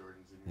 Michael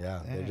Jordan's in here.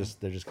 yeah, Damn.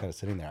 they're just kind of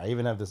sitting there. I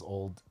even have this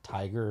old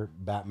Tiger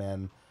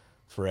Batman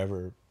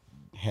Forever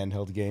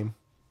handheld game.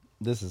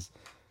 This is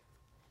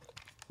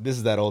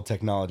that old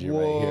technology right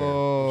here.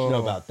 What you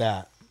know about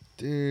that?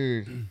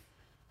 Dude,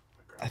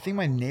 I think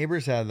my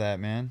neighbors had that,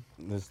 man.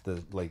 This is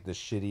the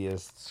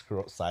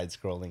shittiest side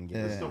scrolling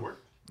game. Yeah. Still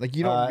work? Like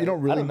you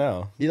don't really I don't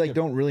know. You like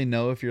don't really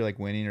know if you're like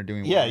winning or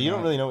doing. Yeah, well or you don't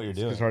not. really know what you're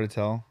doing. It's hard to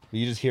tell.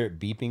 You just hear it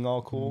beeping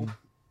all cool.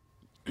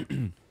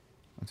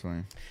 That's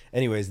funny.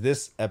 Anyways,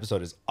 this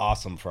episode is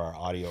awesome for our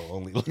audio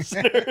only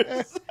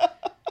listeners.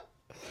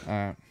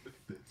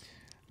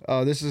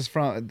 Oh, this is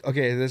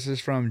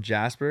from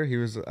Jasper. He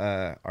was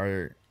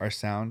our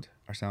sound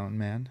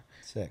man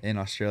Sick. in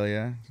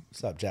Australia.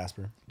 What's up,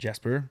 Jasper?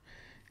 Jasper.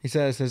 He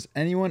says, has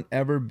anyone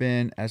ever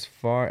been as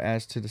far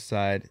as to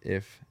decide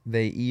if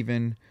they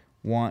even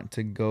want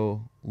to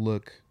go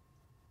look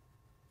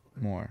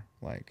more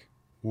like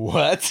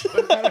What?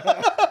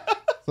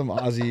 some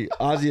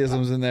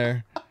Aussieisms in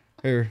there?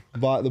 Here,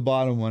 the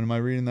bottom one. Am I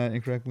reading that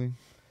incorrectly?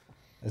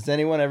 Has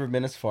anyone ever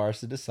been as far as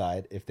to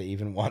decide if they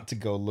even want to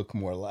go look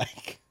more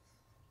like?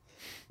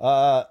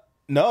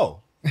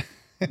 No.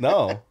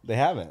 No, they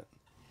haven't.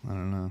 I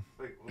don't know.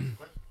 Wait, what was the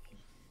question?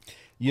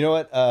 You know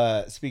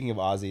what? Speaking of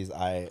Aussies,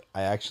 I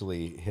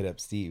actually hit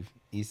up Steve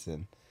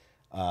Easton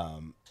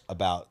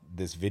about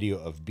this video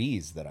of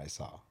bees that I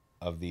saw,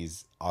 of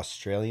these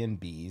Australian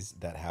bees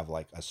that have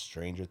like a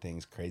Stranger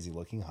Things crazy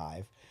looking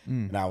hive.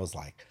 And I was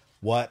like,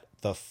 what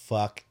the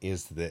fuck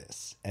is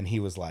this? And he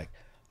was like,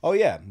 oh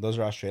yeah, those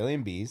are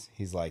Australian bees.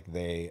 He's like,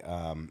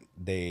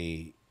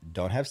 they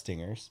don't have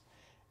stingers,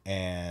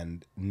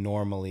 and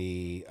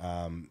normally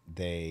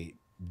they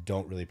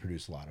don't really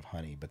produce a lot of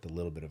honey, but the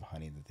little bit of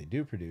honey that they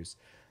do produce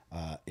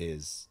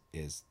is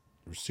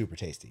super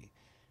tasty.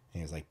 And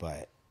he was like,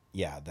 but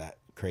yeah, that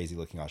crazy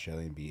looking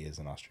Australian bee is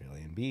an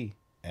Australian bee.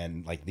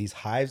 And like these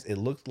hives, it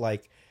looked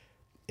like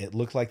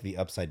the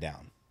Upside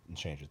Down in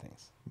Stranger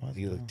Things.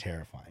 It looked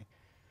terrifying.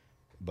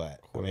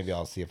 But maybe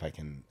I'll see if I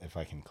can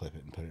clip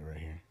it and put it right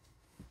here.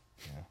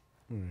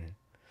 Yeah.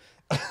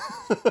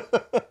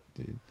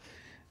 Dude.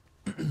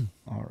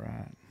 All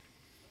right.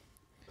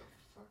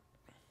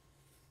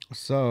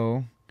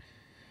 So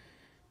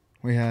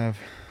we have.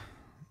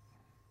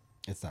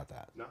 It's not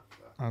that. No.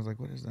 I was like,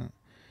 what is that?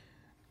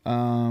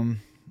 Our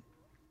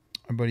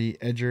buddy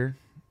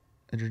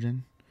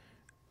Edgerton.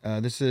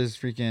 This is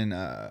freaking.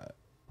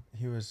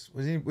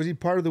 Was he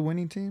part of the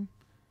winning team?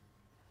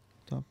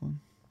 Top one.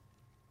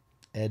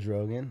 Edge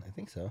Rogan, I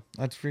think so.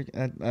 That's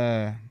freaking.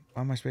 Why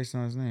am I spacing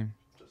on his name?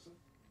 Justin?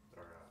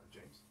 Or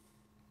James?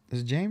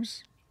 Is it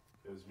James?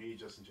 It was me,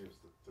 Justin, James,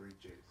 the three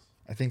J's.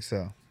 I think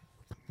so.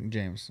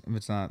 James. If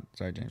it's not,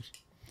 sorry, James.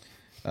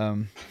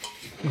 Or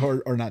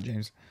not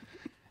James.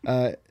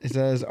 It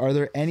says, are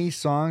there any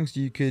songs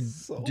you could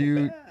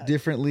do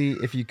differently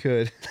if you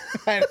could?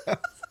 I know.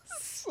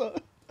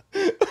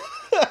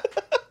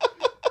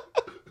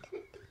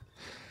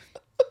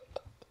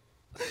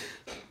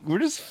 We're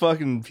just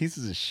fucking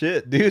pieces of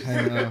shit, dude.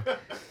 I know.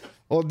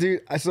 Well,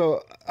 dude, I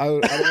don't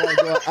want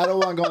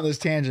to go on this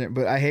tangent,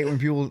 but I hate when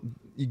people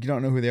you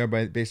don't know who they are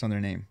based on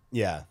their name.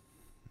 Yeah,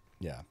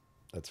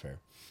 that's fair.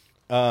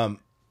 So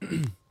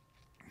it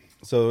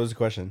was a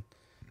question.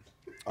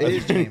 It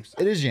is James.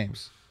 It is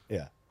James.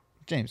 Yeah,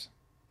 James.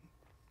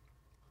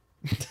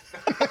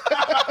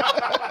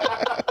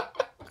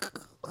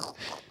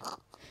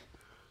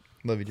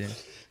 Love you,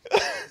 James.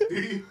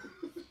 I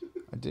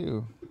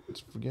do.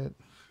 Just forget.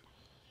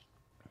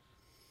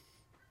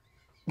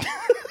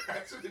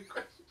 Answer the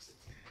questions.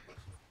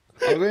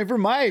 I was waiting for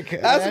Mike.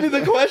 ask me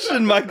the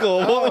question, Michael.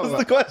 What was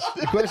the question?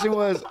 The question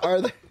was,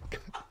 are there?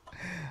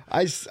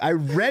 I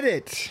read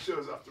it.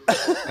 Shows off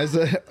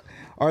the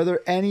Are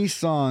there any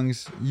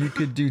songs you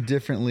could do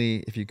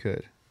differently if you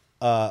could?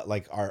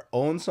 Like our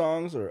own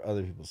songs or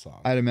other people's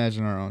songs? I'd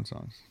imagine our own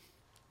songs.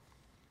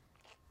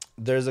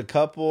 There's a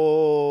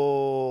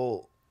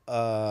couple.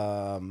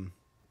 One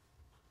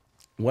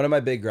of my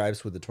big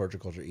gripes with the Torture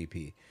Culture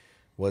EP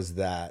was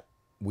that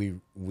we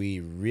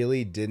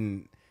really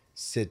didn't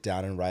sit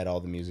down and write all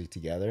the music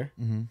together.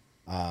 Mm-hmm.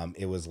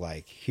 It was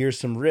like, here's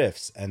some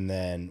riffs, and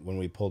then when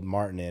we pulled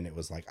Martin in, it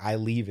was like, I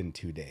leave in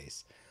 2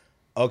 days.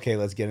 Okay,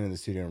 let's get into the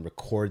studio and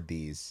record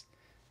these,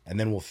 and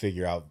then we'll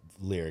figure out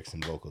lyrics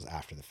and vocals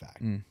after the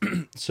fact.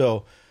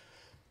 So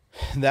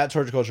that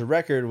Torture Culture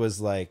record was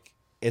like,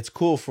 it's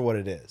cool for what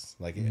it is.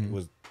 Like, it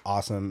was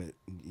awesome.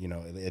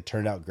 It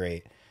turned out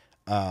great.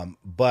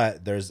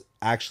 But there's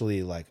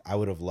actually, like, I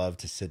would have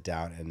loved to sit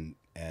down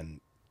and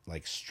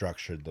like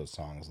structured those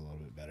songs a little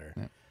bit better.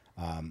 Yeah.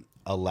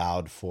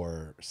 Allowed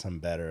for some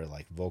better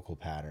like vocal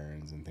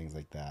patterns and things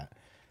like that.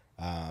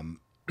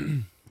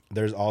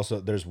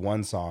 There's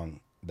one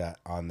song that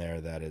on there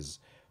that is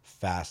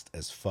fast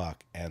as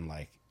fuck, and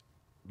like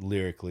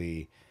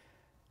lyrically,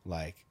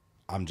 like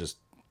I'm just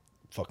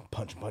fucking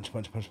punch.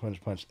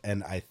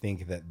 And I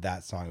think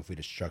that song, if we'd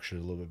have structured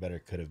it a little bit better,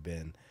 could have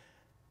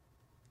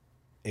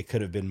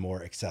been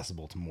more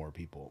accessible to more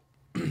people,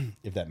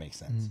 if that makes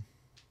sense.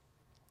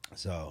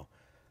 So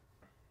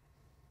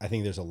I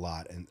think there's a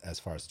lot as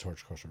far as the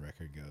Torture Culture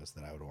record goes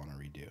that I would want to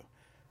redo.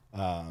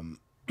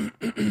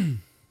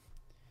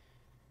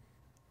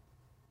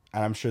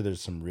 And I'm sure there's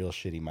some real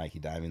shitty Mikey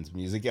Diamonds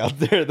music out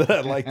there that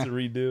I'd like to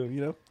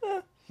redo,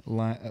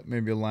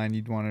 Maybe a line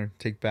you'd want to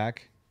take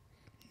back.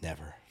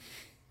 Never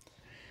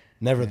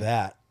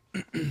that.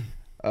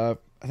 I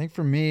think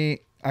for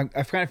me, I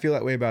kind of feel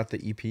that way about the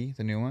EP,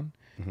 the new one,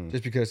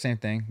 just because same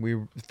thing.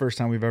 The first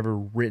time we've ever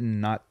written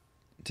not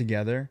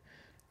together,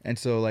 and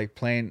so like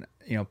playing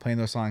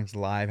those songs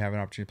live, having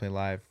an opportunity to play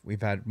live.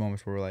 We've had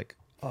moments where we're like,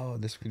 oh,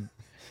 this could,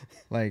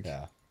 like,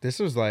 this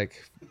was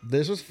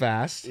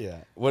fast. Yeah.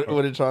 What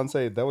did Sean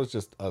say? That was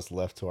just us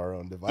left to our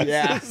own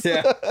devices.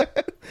 Yeah.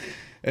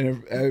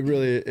 And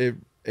it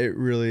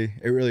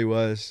really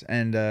was.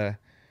 And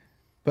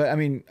but I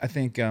mean, I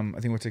think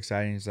what's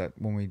exciting is that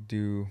when we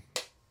do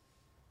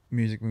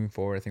music moving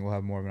forward, I think we'll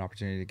have more of an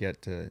opportunity to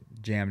get to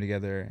jam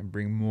together and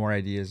bring more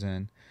ideas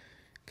in.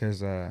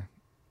 Because I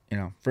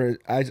love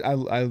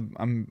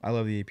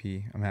the EP.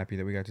 I'm happy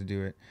that we got to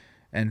do it,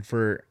 and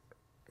for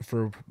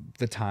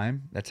the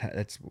time,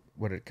 that's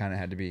what it kind of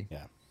had to be.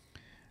 Yeah.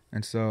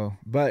 And so,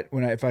 but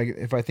if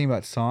I think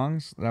about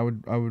songs that I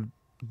would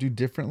do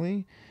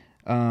differently,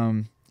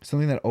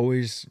 something that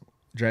always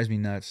drives me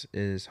nuts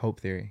is Hope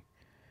Theory,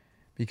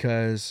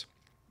 because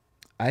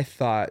I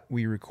thought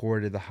we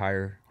recorded the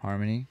higher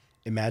harmony.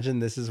 Imagine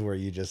this is where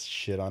you just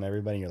shit on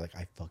everybody and you're like,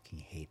 I fucking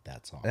hate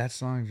that song. That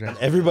song drives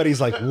And everybody's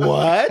like,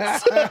 what?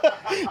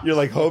 You're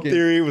like, Hope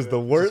Theory was the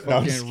worst. No,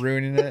 I'm just fucking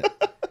ruining it.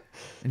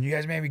 And you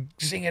guys made me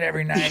sing it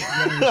every night.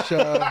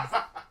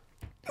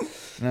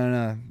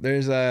 No.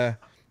 There's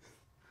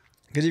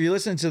because if you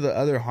listen to the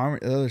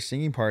other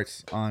singing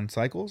parts on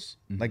Cycles,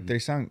 like they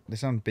sound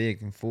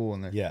big and full,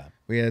 and Yeah.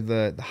 we had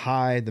the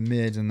high, the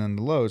mids, and then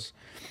the lows.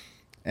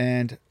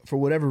 And for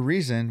whatever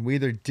reason, we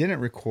either didn't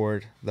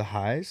record the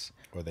highs,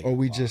 or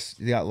we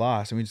just got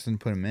lost and we just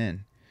didn't put them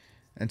in.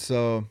 And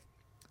so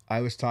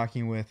I was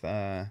talking with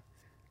actually,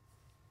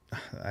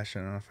 I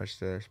don't know if I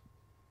should.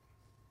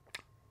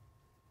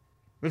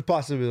 There's a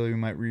possibility we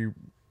might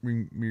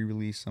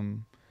re-release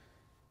some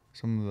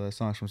of the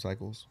songs from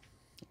Cycles.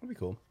 That'd be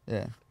cool.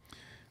 Yeah.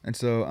 And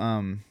so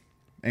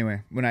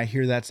anyway, when I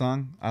hear that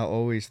song, I'll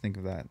always think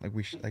of that. Like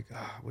wish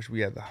we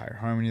had the higher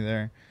harmony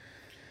there.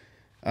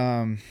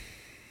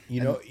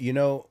 You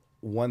know,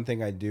 one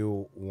thing I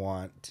do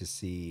want to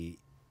see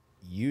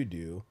you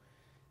do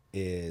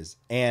is,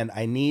 and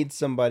I need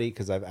somebody,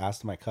 because I've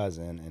asked my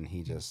cousin and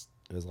he just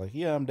was like,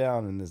 yeah, I'm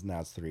down. And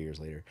now it's 3 years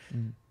later.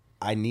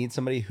 I need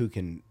somebody who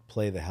can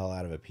play the hell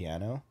out of a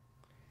piano,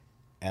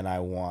 and I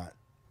want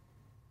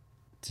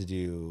to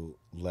do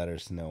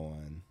Letters to No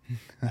One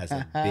as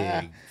a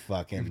big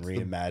fucking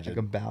reimagined like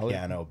a ballad?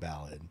 piano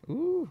ballad.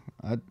 Ooh,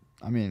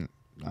 I mean,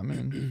 I'm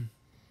in.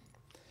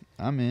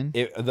 I'm in.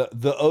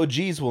 The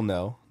OGs will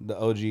know. The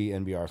OG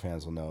NBR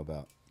fans will know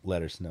about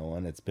Letters to No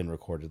One. It's been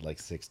recorded like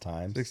 6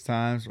 times. 6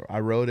 times.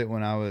 I wrote it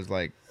when I was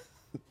like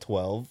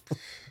 12.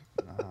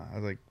 I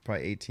was like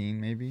probably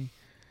 18 maybe.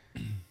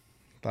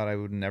 Thought I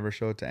would never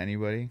show it to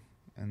anybody,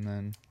 and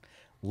then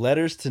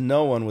Letters to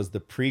No One was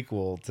the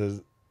prequel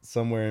to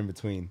Somewhere in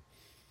Between.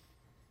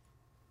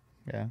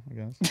 yeah, I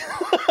guess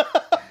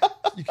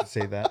you could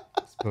say that,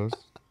 I suppose.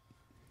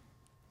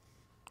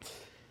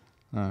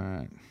 All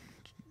right.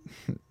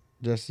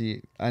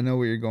 Jesse, I know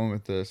where you're going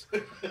with this.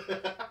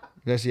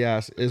 Jesse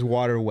asks, is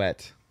water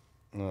wet?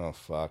 Oh,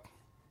 fuck.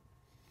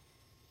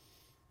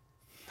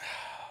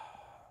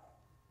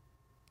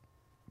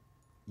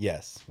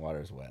 Yes,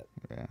 water's wet.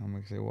 Yeah, I'm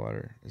going to say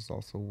water is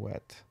also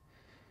wet.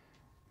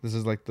 This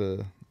is like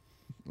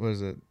what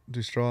is it?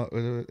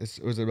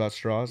 Was it about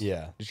straws?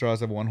 Yeah. Do straws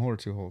have 1 hole or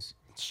 2 holes?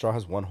 Straw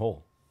has 1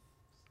 hole.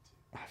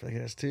 I feel like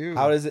it has 2.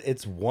 How is it?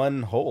 It's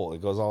 1 hole.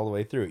 It goes all the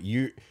way through.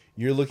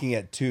 You're looking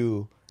at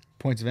 2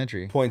 points of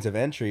entry. Points of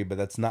entry, but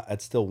that's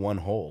still 1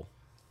 hole.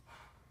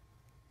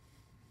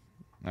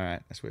 All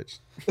right, I switched.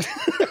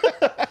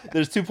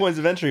 There's 2 points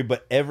of entry,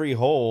 but every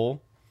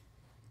hole,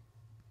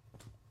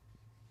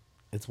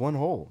 it's 1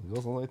 hole. It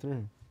goes all the way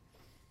through.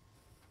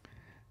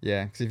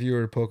 Yeah, because if you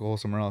were to poke a hole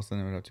somewhere else, then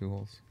it would have 2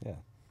 holes. Yeah.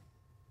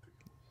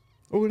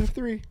 Oh, it would have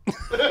 3.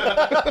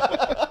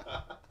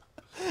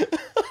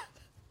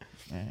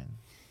 Man.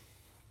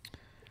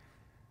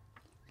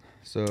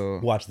 So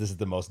Watch, this is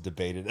the most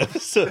debated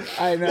episode.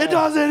 I know. It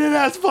doesn't. It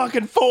has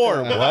fucking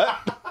 4.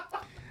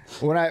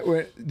 What?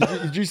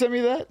 Did you send me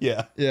that?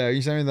 Yeah. Yeah,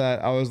 you sent me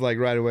that. I was like,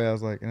 right away, I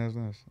was like, that's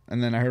nice.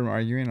 And then I heard him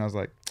arguing. I was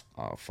like,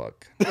 oh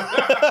fuck.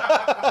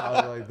 I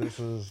was like, this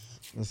is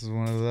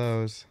one of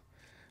those.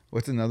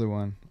 What's another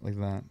one like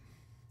that?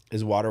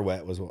 Is water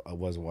wet was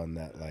one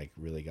that like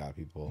really got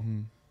people.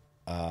 Do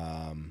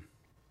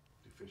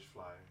fish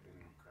fly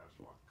and crabs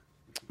walk?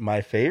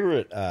 My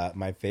favorite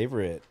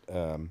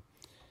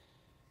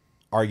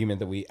argument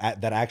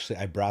that actually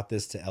I brought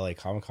this to LA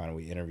Comic Con and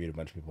we interviewed a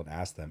bunch of people and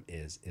asked them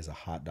is a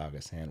hot dog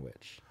a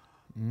sandwich?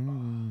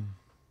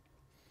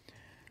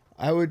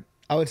 I would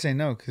say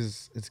no,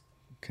 because it's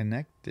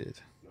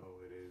connected. No,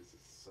 it is.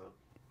 It's sub.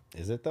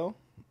 Is it though?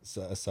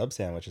 So a sub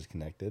sandwich is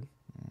connected.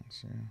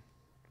 Sure.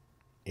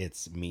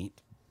 It's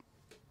meat,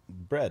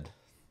 bread.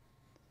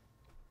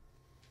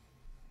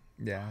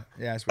 Yeah,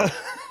 I swear.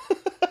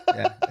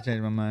 Yeah, I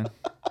changed my mind.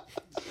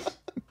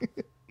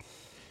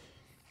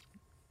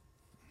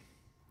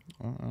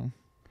 Uh-oh.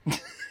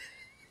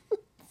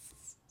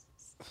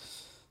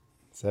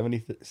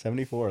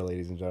 74,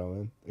 ladies and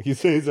gentlemen. You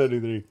say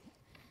 73.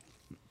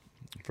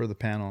 For the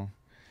panel,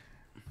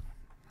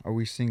 are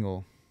we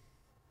single?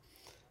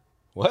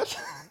 What?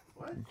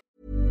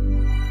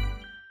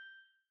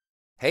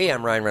 Hey,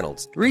 I'm Ryan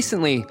Reynolds.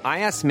 Recently,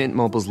 I asked Mint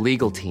Mobile's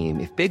legal team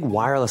if big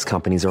wireless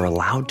companies are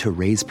allowed to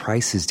raise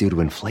prices due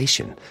to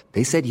inflation.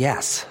 They said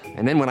yes.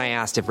 And then when I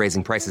asked if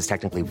raising prices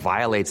technically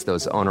violates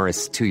those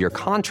onerous two-year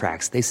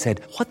contracts, they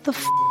said, "What the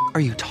f*** are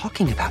you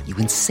talking about, you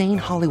insane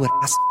Hollywood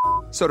ass?"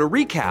 So to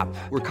recap,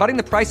 we're cutting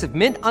the price of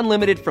Mint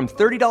Unlimited from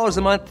 $30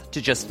 a month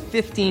to just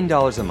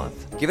 $15 a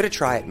month. Give it a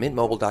try at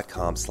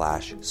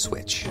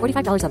mintmobile.com/switch.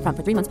 $45 up front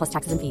for 3 months plus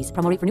taxes and fees.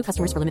 Promo rate for new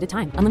customers for limited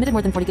time. Unlimited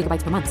more than 40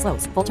 gigabytes per month.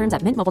 Slows full terms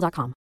at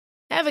mintmobile.com.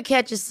 Ever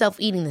catch yourself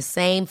eating the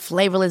same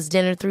flavorless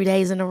dinner 3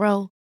 days in a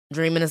row?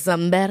 Dreaming of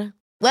something better?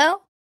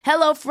 Well,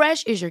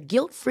 HelloFresh is your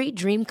guilt-free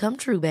dream come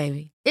true,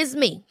 baby. It's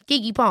me,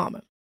 Keke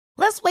Palmer.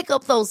 Let's wake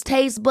up those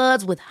taste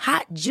buds with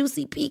hot,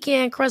 juicy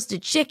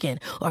pecan-crusted chicken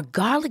or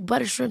garlic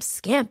butter shrimp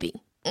scampi.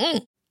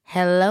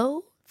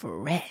 Hello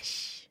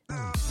Fresh.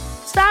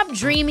 Stop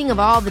dreaming of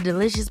all the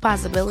delicious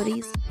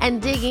possibilities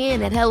and dig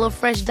in at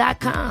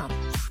HelloFresh.com.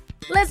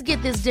 Let's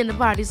get this dinner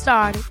party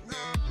started.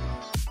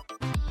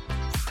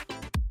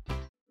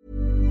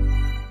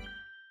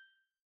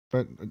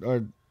 But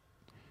our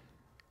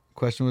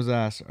question was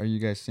asked, are you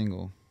guys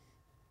single?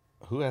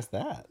 Who asked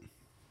that?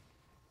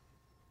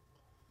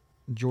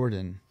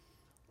 Jordan.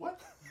 What?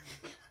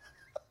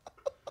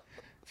 I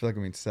feel like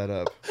I'm being set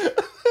up.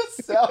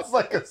 Sounds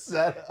like a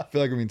setup. I feel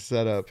like I'm being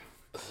set up.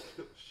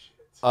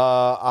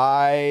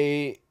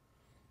 I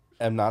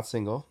am not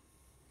single.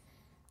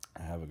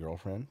 I have a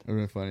girlfriend. It would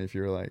have been funny if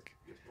you were like,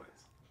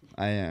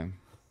 I am.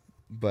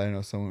 But I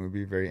know someone would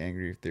be very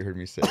angry if they heard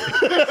me say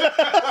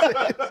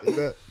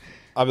it.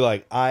 I'll be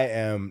like, I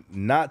am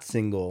not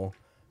single,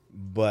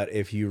 but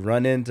if you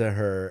run into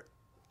her,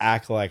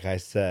 act like I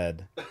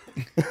said.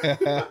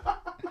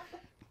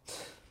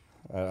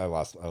 I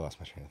lost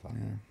my train of thought.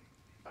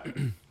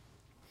 Yeah.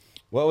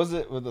 What was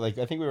it? Like,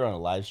 I think we were on a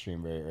live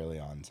stream very early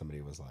on.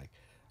 Somebody was like,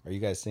 "Are you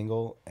guys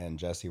single?" And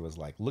Jesse was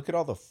like, "Look at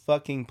all the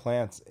fucking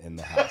plants in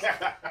the house."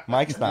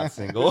 Mike's not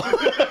single.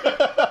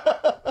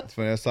 It's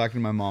funny. I was talking to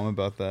my mom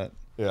about that.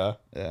 Yeah.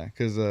 Yeah,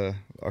 because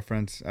our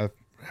friends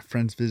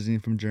visiting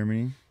from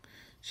Germany.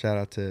 Shout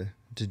out to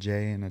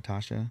Jay and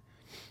Natasha.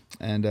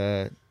 And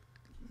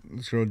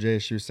this girl Jay,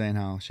 she was saying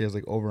how she has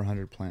like over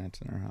 100 plants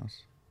in her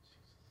house.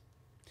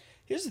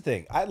 Here's the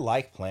thing. I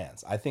like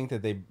plants. I think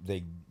that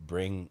they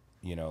bring,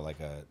 like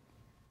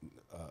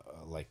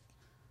like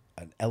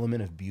an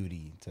element of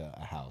beauty to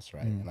a house,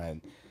 right?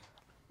 And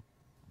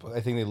I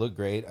think they look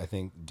great. I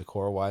think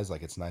decor wise,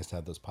 like it's nice to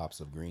have those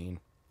pops of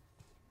green.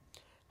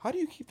 How do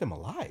you keep them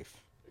alive?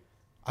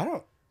 I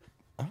don't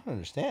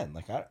understand.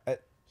 Like I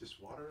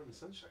Just water in the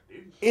sunshine,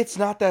 dude. it's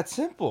not that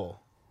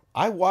simple.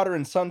 I water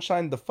and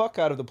sunshine the fuck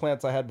out of the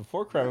plants I had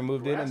before Kramer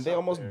moved in, and they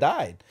almost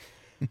died.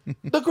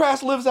 The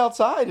grass lives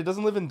outside. It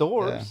doesn't live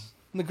indoors. Yeah.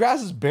 And the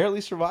grass is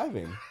barely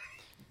surviving.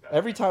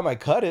 Every time I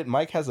cut it,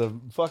 Mike has a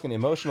fucking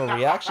emotional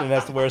reaction and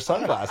has to wear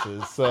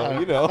sunglasses. So,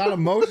 It's not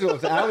emotional.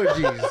 It's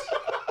allergies.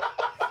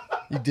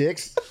 You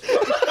dicks.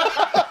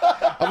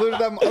 I've lived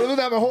with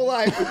that my whole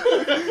life.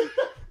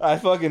 I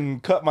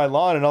fucking cut my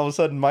lawn and all of a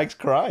sudden Mike's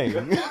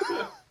crying.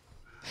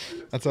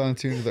 That's how in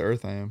tune to the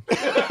earth I am.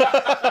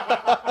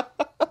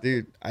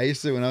 Dude, I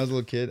used to, when I was a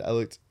little kid, I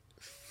looked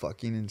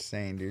fucking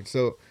insane, dude.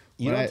 So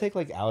You don't take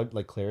like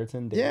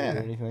Claritin daily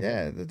or anything like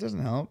that? Yeah, that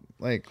doesn't help.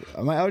 Like,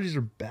 my allergies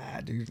are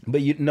bad, dude.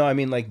 But I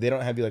mean, like, they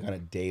don't have you like on a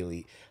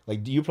daily.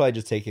 Like, you probably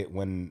just take it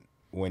when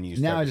you start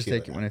Now I to just feel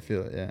take it when I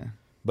feel it, yeah.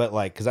 But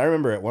like, because I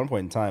remember at one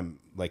point in time,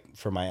 like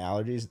for my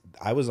allergies,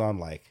 I was on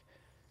like,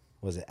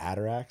 was it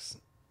Atarax?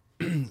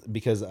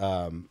 Because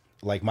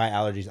like my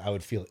allergies, I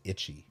would feel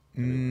itchy.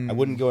 I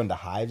wouldn't go into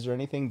hives or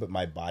anything, but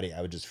my body,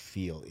 I would just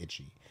feel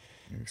itchy.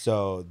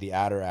 So the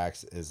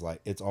Atarax is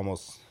like, it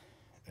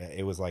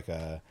was like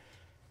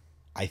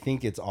I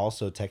think it's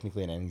also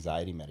technically an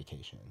anxiety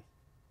medication.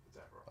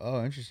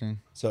 Oh, interesting.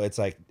 So it's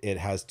like, it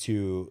has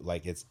two,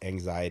 like it's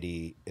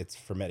anxiety, it's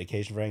for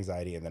medication for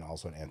anxiety and then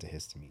also an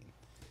antihistamine.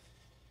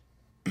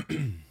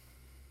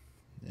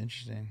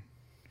 Interesting.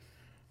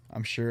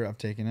 I'm sure I've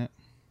taken it.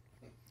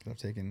 I've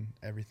taken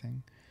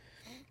everything.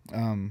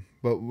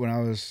 But when I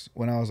was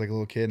like a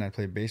little kid and I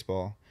played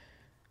baseball,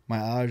 my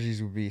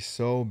allergies would be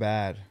so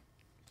bad.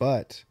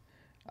 But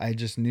I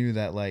just knew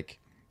that like,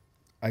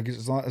 I guess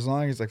as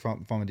long as like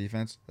from a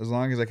defense, as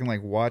long as I can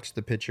like watch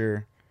the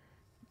pitcher,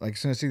 like as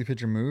soon as I see the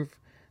pitcher move,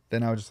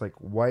 then I would just like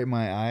wipe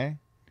my eye,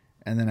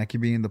 and then I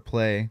could be in the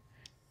play,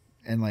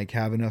 and like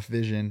have enough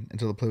vision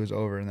until the play was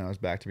over, and then I was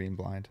back to being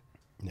blind.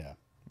 Yeah,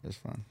 it was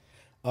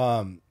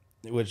fun.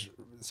 Which,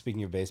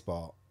 speaking of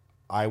baseball,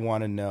 I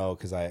want to know,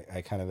 because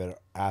I kind of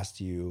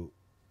asked you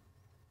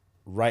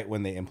right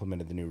when they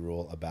implemented the new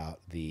rule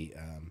about the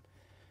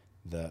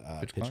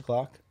pitch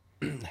clock,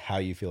 how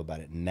you feel about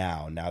it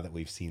now that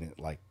we've seen it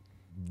like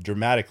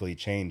dramatically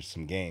change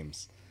some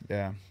games.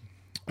 Yeah.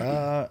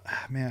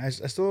 Man, I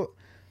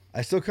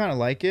still kind of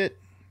like it.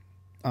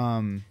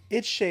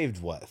 It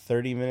shaved what,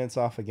 30 minutes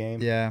off a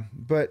game? Yeah,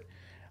 but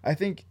I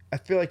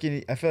feel like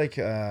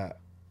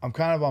I'm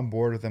kind of on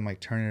board with them like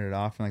turning it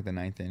off in like the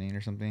 9th inning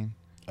or something.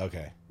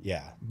 Okay.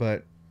 Yeah.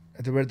 But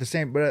at the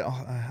same,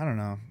 I don't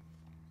know.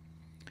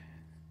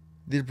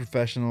 these are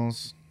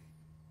professionals.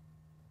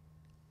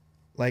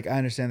 Like, I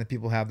understand that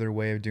people have their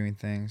way of doing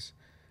things.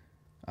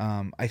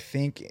 I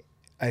think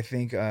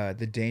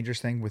the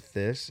dangerous thing with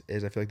this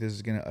is I feel like this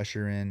is going to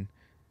usher in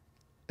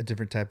a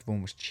different type of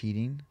almost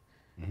cheating.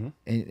 Mm-hmm.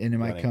 And it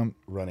might come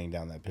running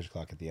down that pitch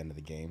clock at the end of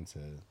the game to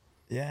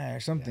or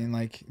something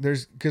like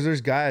there's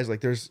guys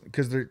like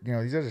because they're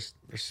these guys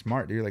they're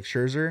smart, dude. Like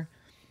Scherzer,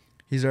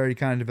 he's already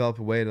kind of developed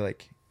a way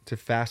to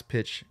fast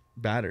pitch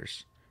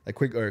batters, like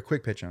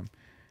quick pitch them,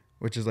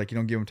 which is like you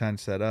don't give them time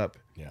to set up.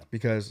 Yeah.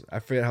 Because I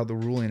forget how the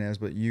ruling is,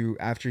 but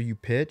after you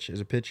pitch as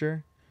a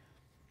pitcher,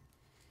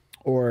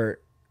 or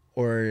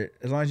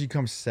as long as you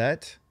come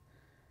set,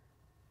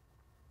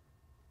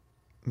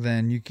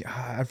 then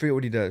I forget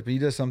what he does, but he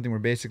does something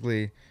where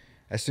basically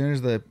as soon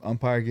as the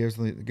umpire gives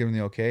him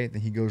the okay,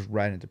 then he goes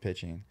right into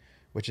pitching,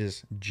 which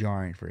is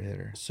jarring for a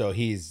hitter. So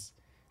he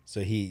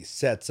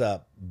sets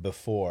up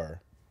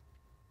before,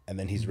 and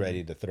then he's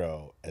ready to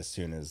throw as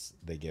soon as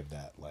they give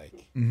that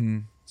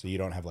So you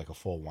don't have like a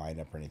full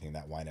windup or anything.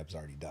 That windup's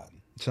already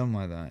done. Something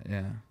like that,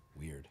 yeah.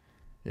 Weird.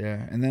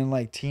 Yeah, and then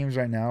like teams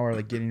right now are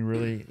like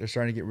they're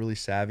starting to get really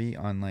savvy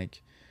on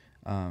like,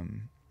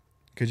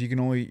 because you can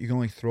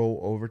only throw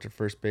over to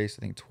first base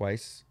I think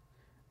twice,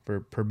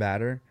 per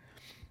batter,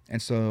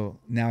 and so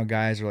now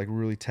guys are like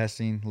really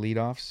testing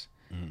leadoffs,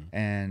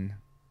 and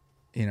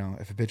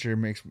if a pitcher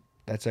makes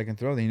that second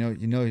throw, then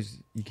you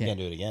can't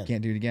do it again.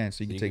 Can't do it again,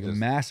 so you can take a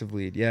massive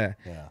lead. Yeah.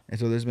 And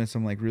so there's been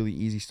some like really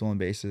easy stolen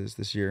bases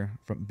this year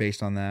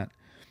based on that,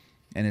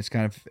 and it's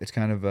kind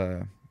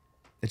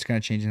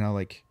of changing how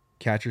like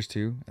catchers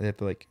too. They have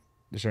to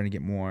they're starting to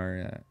get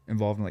more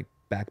involved in like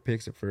back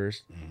picks at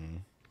first.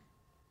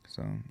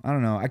 So I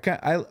don't know.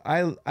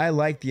 I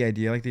like the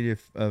idea. I like the idea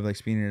of like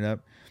speeding it up.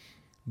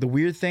 The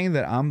weird thing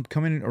that I'm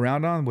coming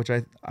around on, which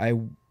I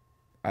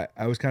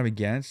was kind of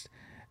against,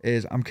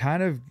 is I'm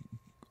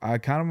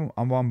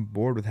on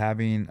board with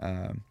having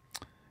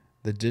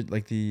the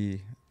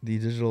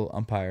digital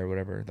umpire or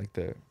whatever, like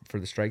for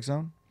the strike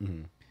zone,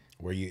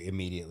 where you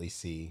immediately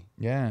see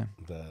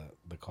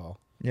the call.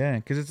 Yeah,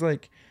 because it's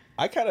like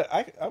I'm kind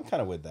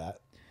of with that.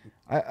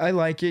 I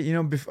like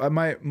it.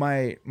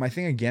 My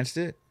thing against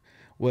it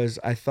was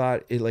I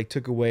thought it like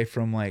took away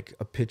from like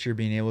a pitcher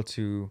being able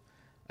to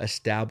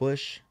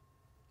establish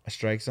a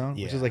strike zone,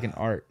 which is like an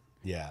art.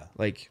 Yeah.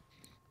 Like,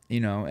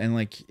 and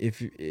like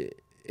if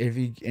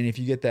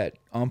you get that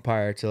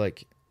umpire to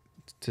like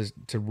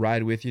to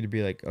ride with you to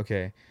be like,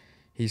 okay,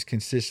 he's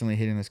consistently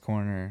hitting this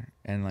corner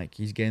and like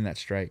he's getting that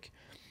strike.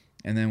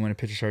 And then when a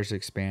pitcher starts to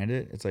expand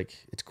it, it's like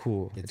it's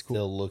cool. It cool.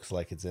 Still looks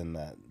like it's in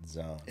that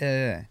zone.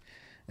 Yeah.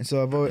 And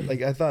so I've always,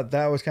 I thought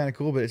that was kind of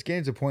cool, but it's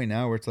getting to a point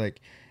now where it's like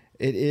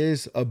it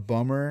is a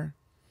bummer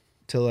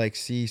to like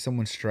see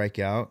someone strike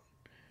out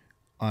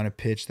on a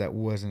pitch that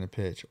wasn't a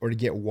pitch, or to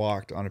get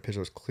walked on a pitch that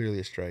was clearly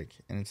a strike.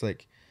 And it's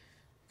like,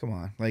 come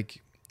on,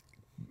 like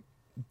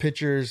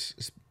pitchers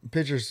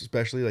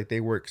especially, like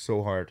they work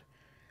so hard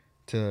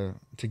to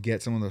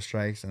get some of those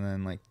strikes, and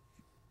then like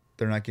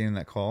they're not getting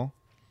that call.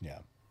 Yeah.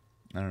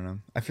 I don't know.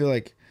 I feel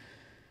like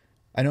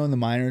I know in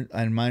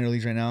minor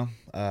leagues right now,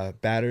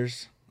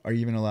 batters are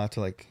even allowed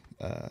to like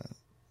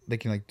they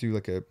can like do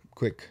like a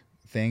quick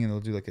thing, and they'll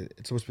do like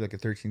it's supposed to be like a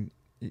 13.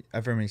 I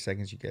forget how many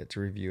seconds you get to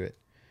review it,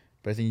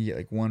 but I think you get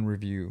like one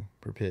review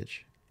per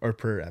pitch or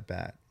per at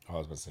bat. I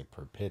was about to say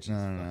per pitch.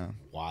 No.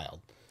 Wild.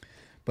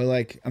 But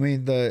like, I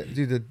mean,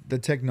 the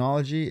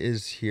technology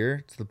is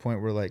here to the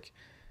point where like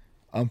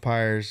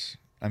umpires,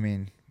 I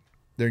mean,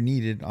 they're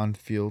needed on the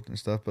field and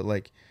stuff, but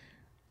like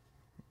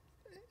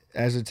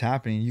as it's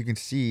happening, you can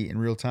see in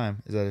real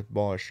time is that a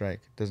ball or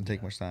strike. It doesn't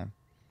take much time.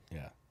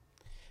 Yeah.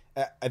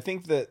 I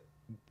think that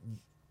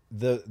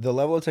the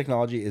level of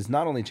technology is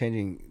not only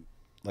changing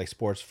like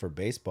sports for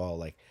baseball,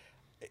 like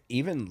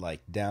even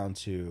like down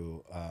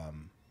to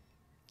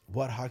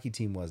what hockey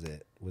team was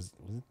it? Was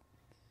it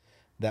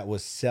that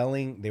was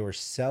selling? They were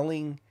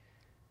selling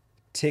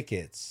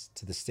tickets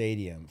to the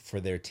stadium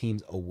for their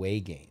team's away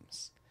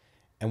games,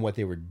 and what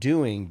they were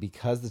doing,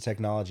 because the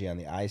technology on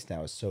the ice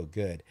now is so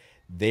good,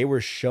 they were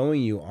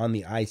showing you on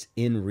the ice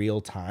in real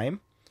time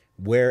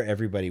where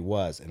everybody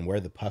was and where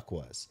the puck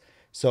was.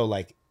 So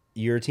like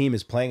your team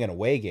is playing an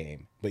away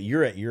game, but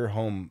you're at your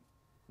home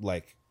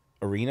like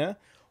arena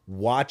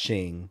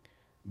watching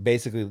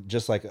basically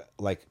just like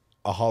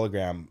a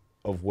hologram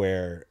of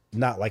where,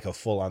 not like a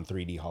full on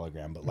 3D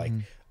hologram, but like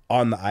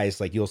on the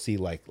ice, like you'll see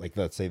like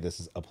let's say this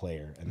is a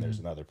player and there's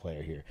another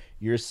player here.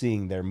 You're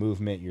seeing their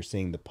movement, you're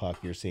seeing the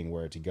puck, you're seeing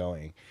where it's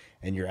going,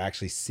 and you're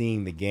actually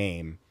seeing the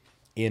game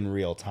in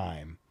real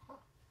time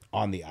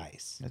on the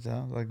ice. That's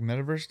like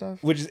metaverse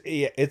stuff? Which is,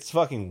 yeah, it's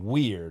fucking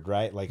weird,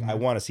 right? Like I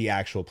want to see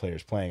actual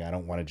players playing. I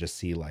don't want to just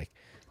see like,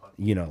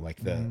 like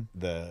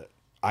the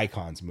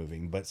icons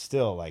moving, but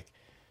still like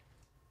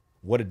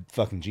what a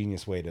fucking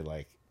genius way to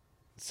like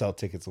sell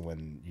tickets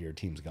when your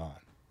team's gone.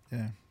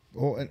 Yeah.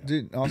 Well, and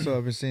dude, also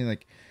I've been seeing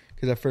like,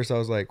 because at first I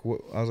was like,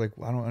 well, I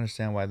don't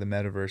understand why the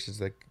metaverse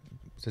is like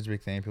such a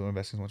big thing. People are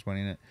investing so much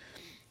money in it.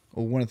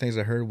 Well, one of the things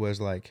I heard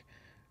was like,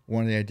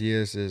 one of the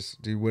ideas is,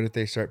 dude, what if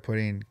they start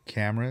putting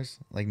cameras,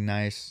 like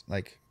nice,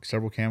 like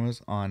several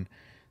cameras on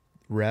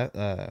like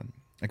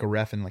a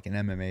ref in like an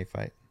MMA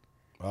fight?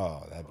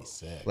 Oh, that'd be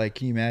sick. Like,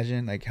 can you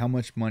imagine? Like, how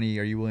much money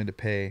are you willing to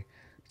pay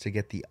to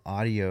get the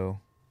audio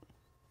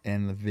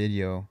and the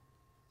video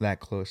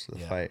that close to the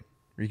fight?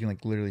 Where you can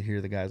like literally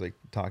hear the guys like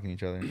talking to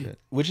each other and shit.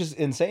 Which is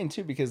insane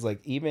too, because like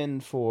even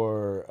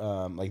for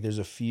like there's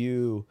a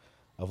few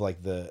of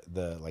like the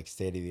like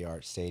state of the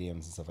art stadiums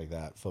and stuff like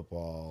that,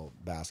 football,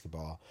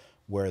 basketball,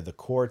 where the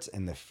courts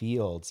and the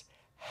fields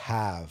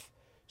have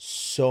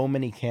so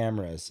many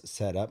cameras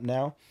set up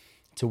now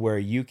to where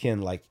you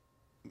can like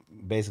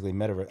basically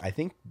metaverse. I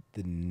think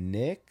the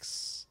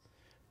Knicks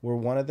were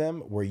one of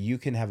them where you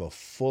can have a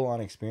full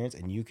on experience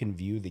and you can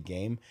view the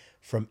game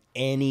from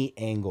any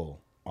angle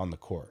on the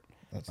court.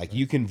 That's like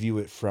you can view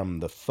it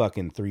from the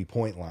fucking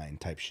 3-point line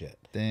type shit.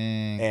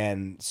 Dang.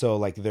 And so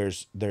like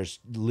there's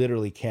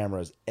literally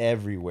cameras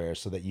everywhere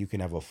so that you can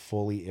have a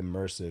fully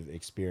immersive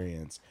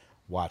experience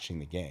watching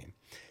the game.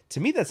 To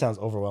me, that sounds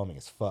overwhelming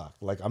as fuck.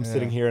 Like I'm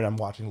sitting here and I'm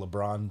watching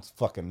LeBron's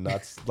fucking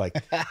nuts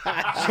like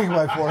shaking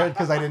my forehead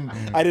because I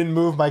didn't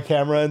move my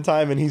camera in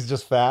time and he's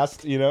just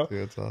fast, you know?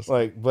 Dude, that's awesome.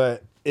 Like,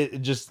 but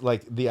it just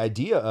like the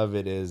idea of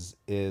it is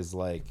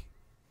like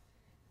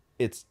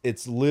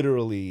it's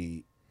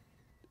literally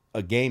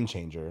a game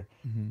changer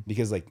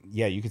because like,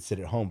 yeah, you could sit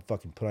at home,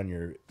 fucking put on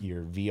your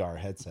VR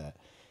headset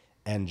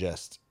and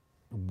just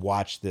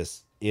watch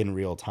this in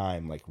real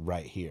time, like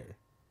right here.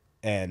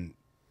 And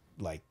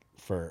like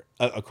for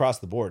across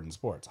the board in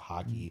sports,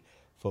 hockey,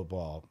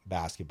 football,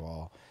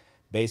 basketball,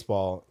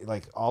 baseball,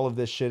 like all of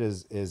this shit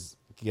is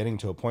getting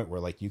to a point where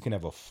like you can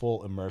have a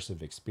full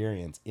immersive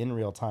experience in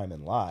real time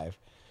and live.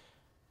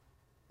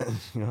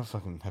 You don't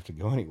fucking have to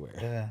go anywhere.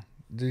 Yeah.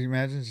 Do you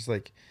imagine just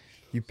like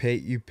you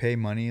pay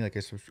money like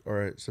a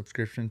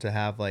subscription to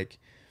have like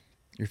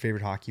your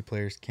favorite hockey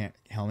players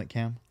helmet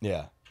cam?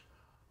 Yeah.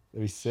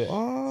 That'd be sick.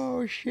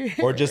 Oh shit.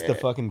 Or just the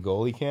fucking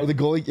goalie cam. Or the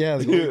goalie, yeah,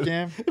 the goalie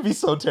cam. It'd be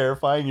so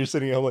terrifying. You're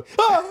sitting at home like,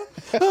 ah!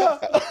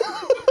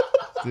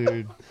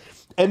 Dude.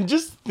 And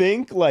just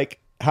think like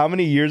how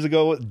many years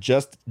ago,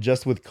 just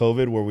with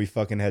COVID, where we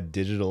fucking had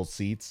digital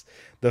seats,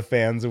 the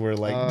fans were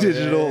like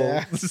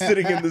digital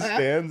sitting in the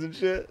stands and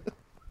shit.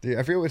 Dude,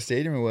 I forget what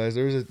stadium it was.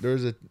 There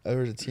was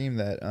a team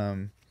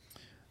that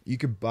you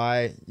could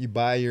buy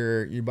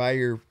your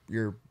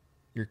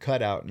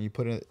cutout and you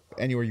put it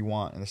anywhere you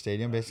want in the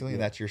stadium basically.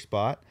 And that's your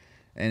spot.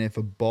 And if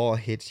a ball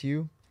hits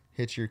your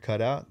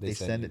cutout, they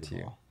send it to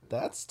you.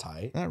 That's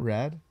tight. Not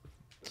rad.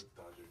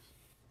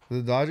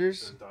 The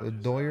Dodgers? The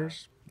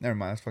Doyers? Never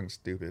mind, that's fucking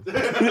stupid.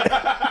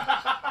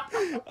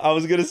 I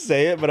was gonna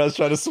say it, but I was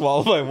trying to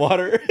swallow my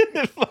water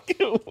and it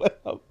fucking went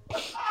up.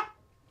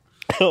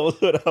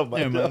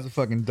 That's a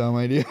fucking dumb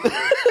idea.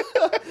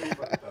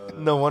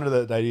 No wonder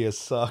that idea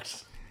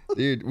sucked.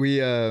 Dude, we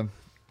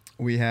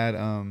had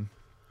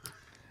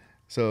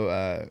so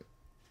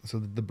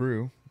the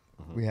brew,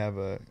 we have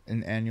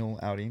an annual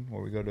outing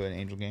where we go to an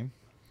Angel game.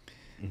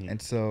 And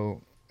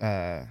so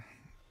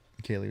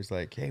Kaylee was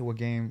like, hey, what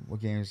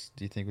games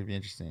do you think would be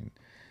interesting?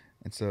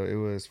 And so it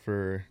was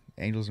for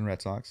Angels and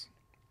Red Sox.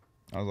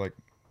 I was like,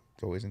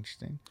 it's always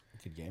interesting.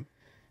 Good game.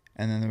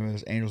 And then there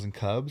was Angels and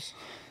Cubs.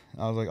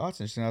 I was like, oh, it's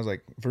interesting. I was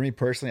like, for me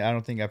personally, I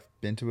don't think I've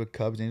been to a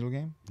Cubs Angel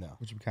game. No.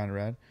 Which would be kind of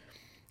rad.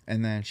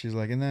 And then she's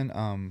like, and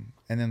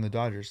then the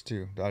Dodgers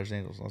too. Dodgers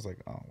Angels. I was like,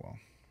 oh well.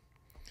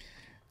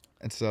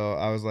 And so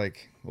I was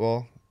like,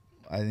 well,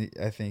 I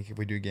think if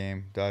we do a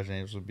game, Dodgers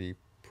Angels would be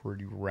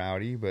pretty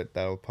rowdy, but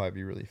that'll probably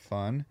be really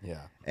fun.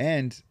 Yeah.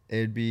 And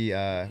it'd be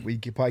we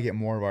could probably get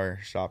more of our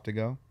shop to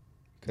go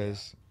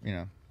because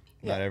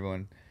not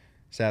everyone.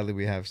 Sadly,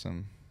 we have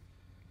some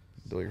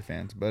Doyer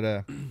fans,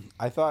 but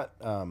I thought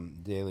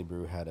Daily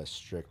Brew had a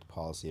strict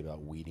policy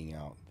about weeding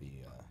out the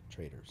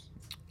traders.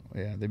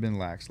 Yeah, they've been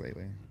lax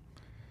lately.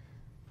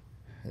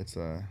 It's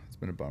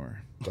been a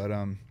bummer, but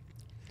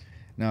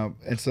no,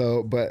 and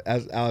so but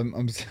as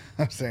I'm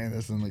saying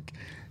this and like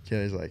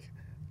Kelly's like,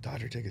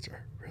 Dodger tickets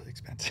are really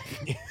expensive.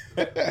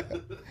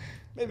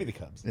 Maybe the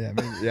Cubs. Yeah,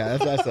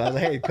 that's what I said. I was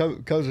like, hey,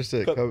 Cubs are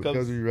sick. Cubs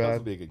would be rad. Cubs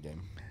would be a good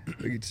game.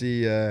 We could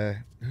see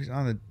who's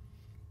on the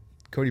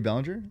Cody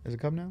Bellinger is a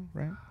Cub now,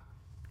 right?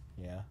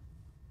 Yeah.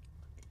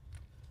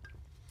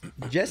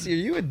 Jesse, are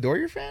you a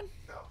Doyer fan?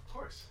 No, of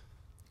course.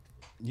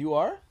 You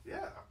are?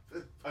 Yeah,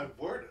 I've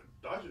worn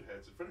Dodger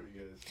hats in front of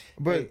you guys.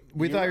 But Wait,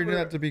 we you thought you were doing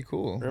remember- that to be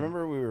cool.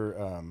 Remember we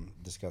were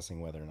discussing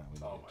whether or not we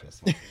needed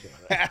Jesse.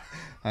 Right?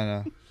 I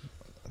know.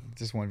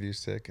 Just one view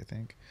sick, I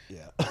think.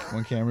 Yeah.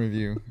 One camera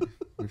view.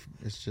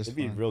 It's just It'd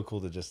be fun. real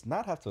cool to just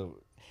not have to.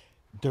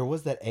 There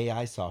was that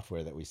AI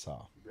software that we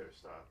saw. You better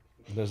stop.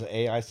 There's an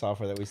AI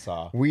software that we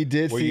saw. We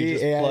did where see you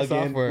just AI plug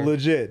software. in.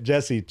 Legit,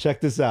 Jesse,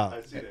 check this out.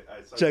 I've seen it.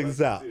 I saw Check it.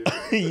 this out.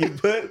 I've seen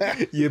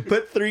it. you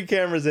put 3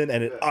 cameras in,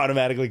 and it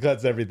automatically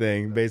cuts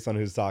everything based on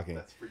who's talking.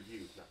 That's for you,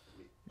 not for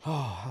me.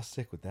 Oh, how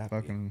sick would that be?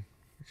 Fucking,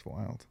 it's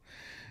wild.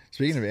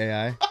 Speaking of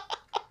AI,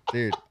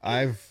 dude,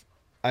 I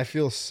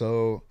feel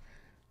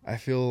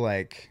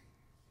like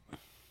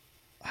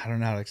I don't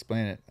know how to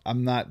explain it.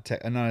 I'm not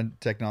a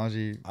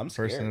technology person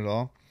scared. at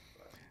all,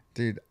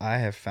 dude.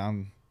 I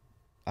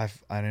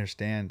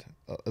understand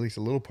at least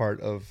a little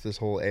part of this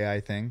whole AI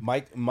thing.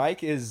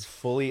 Mike is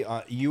fully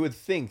on. You would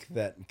think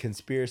that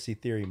conspiracy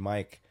theory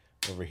Mike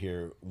over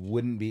here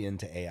wouldn't be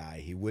into AI.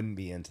 He wouldn't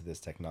be into this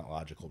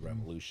technological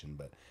revolution,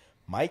 but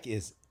Mike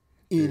is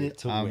in it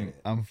to win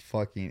it. I'm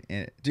fucking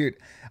in it, dude.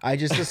 I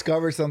just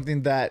discovered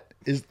something that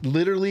is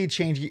literally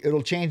changing.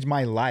 It'll change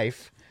my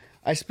life.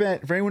 For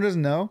anyone who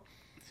doesn't know,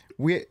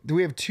 we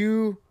have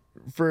two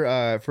for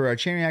our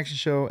Chain Reaction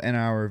show and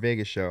our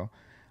Vegas show.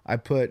 I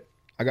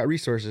got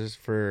resources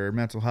for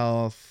mental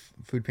health,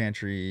 food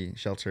pantry,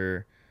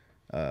 shelter,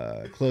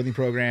 clothing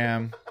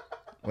program,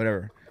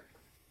 whatever.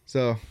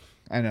 So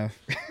I know.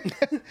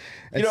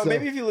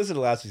 Maybe if you listen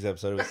to last week's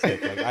episode, it was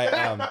sick.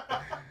 Like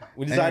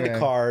we designed a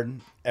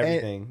card,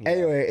 everything.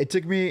 Anyway, it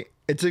took me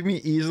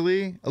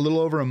easily a little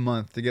over a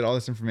month to get all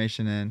this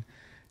information in.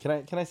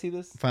 Can I see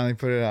this? Finally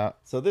put it out.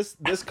 So this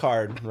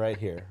card right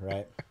here,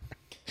 right?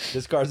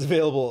 This card's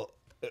available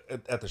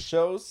at the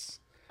shows.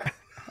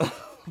 I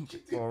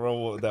don't know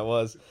what that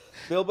was.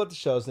 Available at the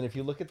shows, and if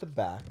you look at the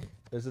back,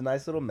 there's a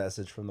nice little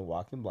message from the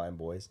Walking Blind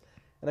Boys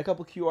and a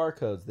couple QR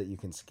codes that you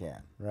can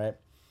scan, right?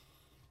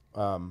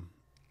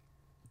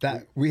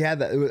 That we had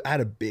that. I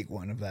had a big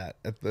one of that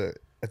at the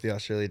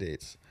Australia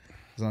dates. It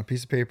was on a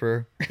piece of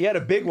paper. He had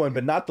a big one,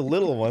 but not the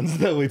little ones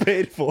that we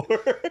paid for.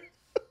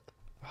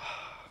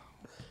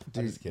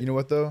 Dude, you know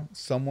what though?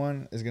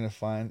 Someone is gonna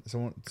find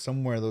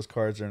somewhere. Those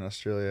cards are in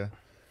Australia,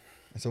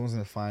 and someone's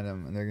gonna find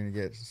them, and they're gonna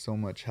get so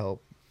much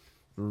help,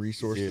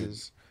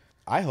 resources. Dude,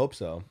 I hope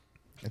so.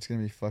 It's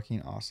gonna be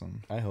fucking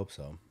awesome. I hope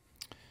so.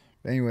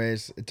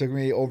 Anyways, it took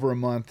me over a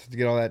month to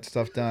get all that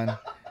stuff done,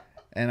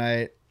 and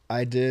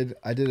I did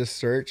a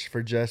search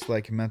for just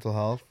like mental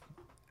health,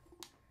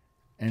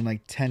 and in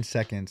like 10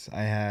 seconds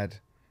I had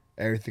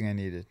everything I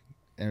needed,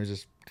 and it was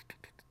just.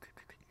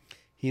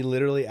 He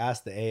literally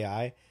asked the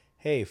AI,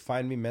 "Hey,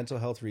 find me mental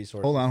health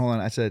resources." Hold on.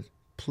 I said,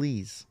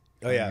 please.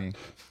 Oh yeah,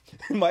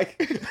 Mike.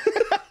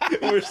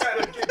 we're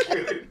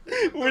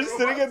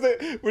sitting at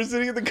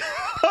the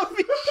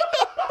coffee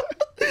shop,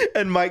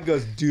 and Mike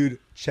goes, "Dude,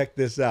 check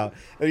this out."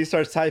 And he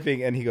starts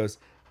typing, and he goes,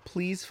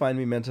 "Please find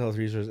me mental health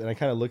resources." And I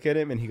kind of look at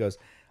him, and he goes,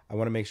 "I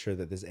want to make sure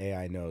that this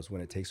AI knows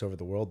when it takes over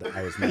the world that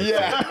I was meant."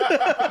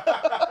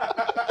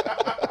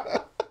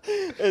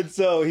 And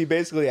so he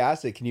basically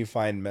asked it, "Can you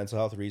find mental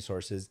health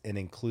resources and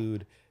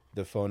include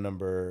the phone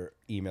number,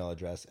 email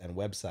address, and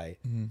website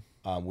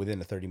within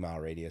a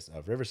 30-mile radius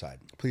of Riverside?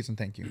 Please and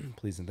thank you."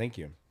 Please and thank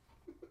you.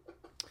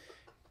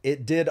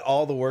 It did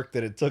all the work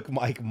that it took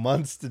Mike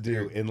months to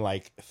do in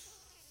like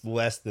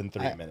less than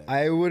 3 minutes.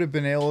 I would have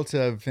been able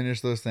to finish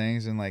those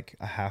things in like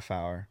a half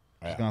hour.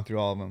 Just gone through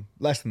all of them.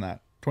 Less than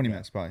that. 20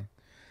 minutes probably.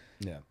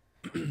 Yeah.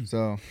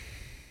 So.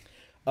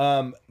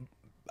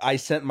 I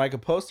sent Mike a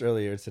post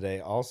earlier today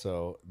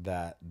also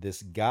that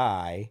this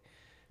guy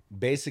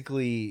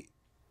basically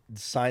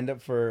signed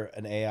up for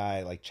an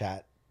AI like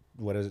chat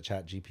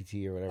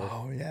GPT or whatever.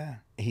 Oh yeah.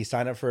 He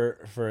signed up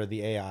for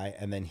the AI,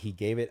 and then he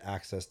gave it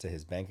access to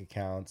his bank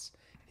accounts.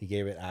 He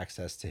gave it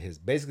access to his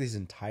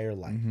entire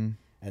life,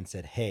 and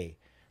said, "Hey,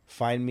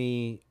 find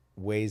me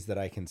ways that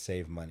I can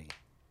save money."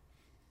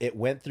 It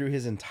went through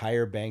his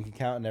entire bank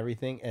account and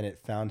everything, and it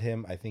found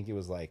him, I think it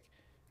was like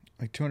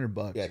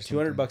 $200. Yeah,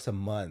 $200 a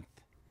month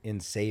in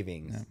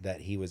savings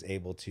that he was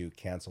able to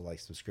cancel like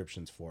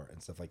subscriptions for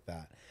and stuff like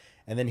that.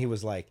 And then he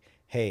was like,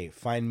 "Hey,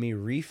 find me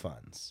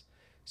refunds."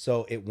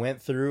 So it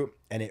went through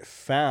and it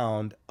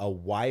found a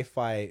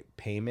Wi-Fi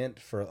payment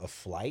for a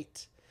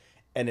flight,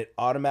 and it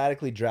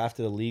automatically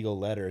drafted a legal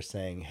letter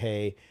saying,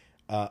 "Hey,"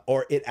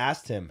 or it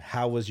asked him,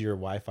 "How was your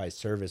Wi-Fi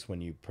service when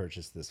you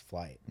purchased this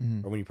flight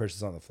or when you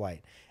purchased on the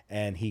flight?"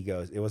 And he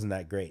goes, "It wasn't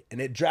that great."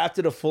 And it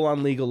drafted a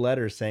full-on legal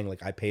letter saying,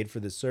 like, "I paid for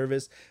this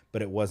service,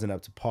 but it wasn't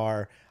up to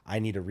par. I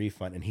need a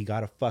refund." And he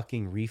got a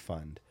fucking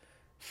refund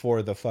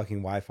for the fucking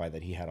Wi-Fi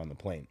that he had on the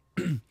plane.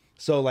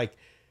 So like,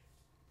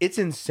 it's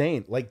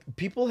insane. Like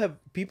people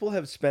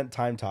have spent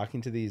time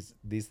talking to these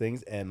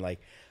things, and like,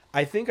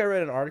 I think I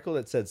read an article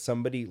that said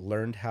somebody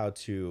learned how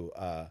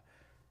to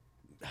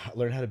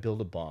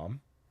build a bomb.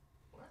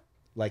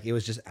 Like it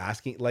was just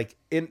asking, like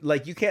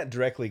you can't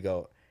directly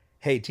go,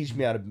 "Hey, teach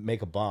me how to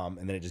make a bomb,"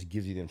 and then it just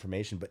gives you the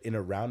information. But in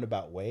a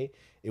roundabout way,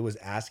 it was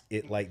asked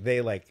it like,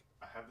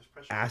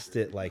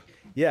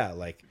 yeah,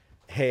 like,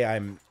 "Hey,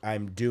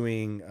 I'm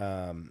doing,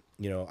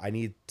 I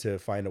need to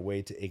find a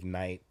way to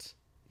ignite,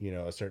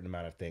 a certain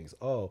amount of things.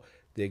 Oh,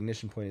 the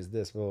ignition point is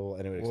this," well,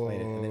 and it would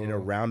explain it. And then in a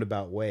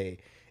roundabout way,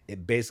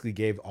 it basically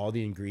gave all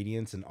the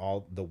ingredients and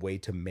all the way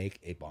to make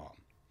a bomb.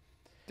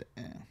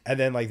 Damn. And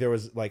then like there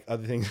was like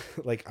other things,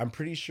 like I'm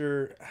pretty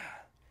sure,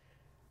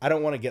 I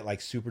don't want to get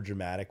like super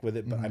dramatic with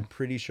it, but I'm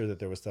pretty sure that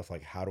there was stuff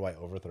like, "How do I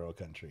overthrow a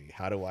country?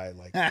 How do I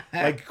like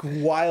like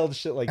wild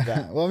shit like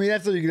that?" Well, I mean,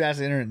 that's what you could ask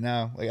the internet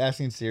now, like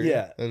asking Siri.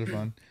 Yeah, those are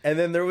fun. And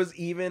then there was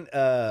even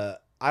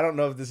I don't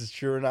know if this is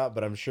true or not,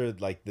 but I'm sure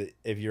like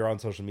if you're on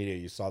social media,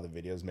 you saw the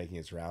videos making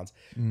its rounds.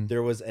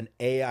 There was an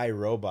AI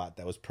robot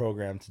that was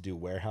programmed to do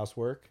warehouse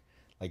work.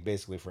 like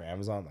basically for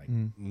Amazon, like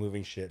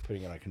moving shit,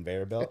 putting it on a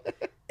conveyor belt,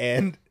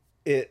 and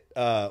it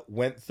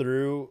went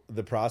through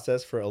the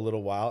process for a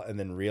little while, and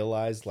then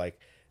realized like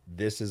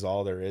this is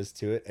all there is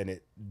to it, and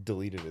it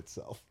deleted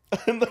itself,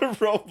 and the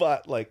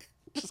robot like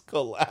just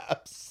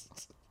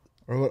collapsed.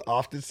 Or what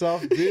offed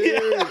itself,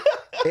 dude?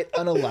 It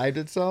unalived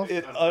itself.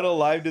 It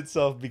unalived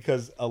itself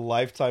because a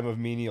lifetime of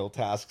menial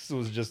tasks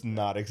was just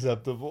not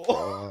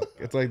acceptable.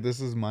 It's like, this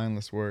is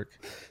mindless work.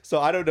 So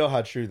I don't know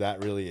how true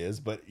that really is,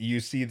 but you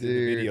see the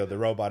video, the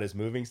robot is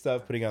moving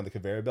stuff, putting it on the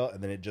conveyor belt,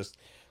 and then it just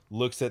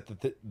looks at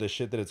the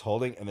shit that it's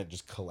holding, and then it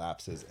just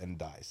collapses and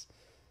dies.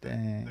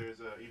 Dang.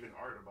 There's even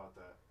art about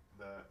that.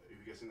 If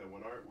you guys seen that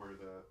one art where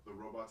the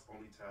robot's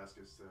only task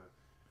is to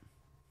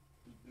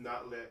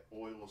not let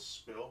oil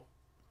spill.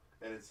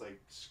 And it's like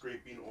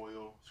scraping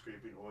oil.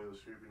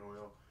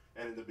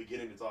 And in the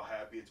beginning, it's all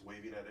happy. It's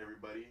waving at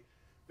everybody.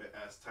 But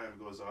as time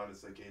goes on,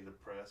 it's like getting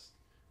depressed.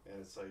 And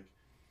it's like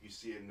you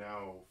see it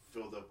now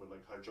filled up with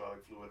like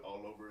hydraulic fluid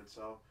all over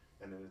itself.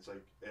 And then it's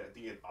like, I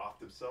think it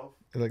offed itself.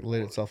 It like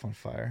lit itself on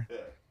fire. Yeah.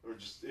 Or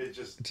it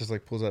just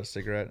like pulls out a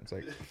cigarette. It's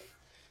like,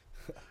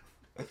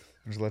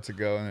 just lets it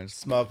go and then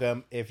Smoke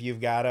them if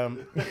you've got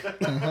them.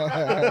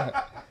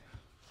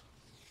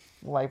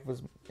 life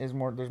is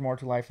more. There's more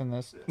to life than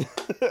this.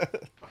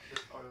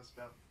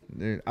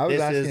 Dude, I was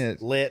this asking is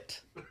it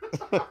lit.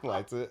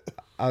 Lights it.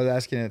 I was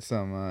asking it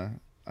some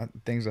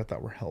things I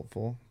thought were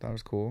helpful. That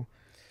was cool.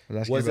 I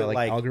was asking Was about it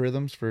like like-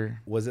 algorithms for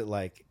Was it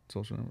like,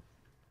 social network.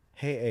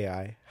 hey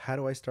AI, how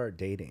do I start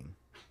dating?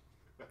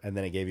 And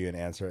then it gave you an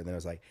answer, and then it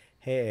was like,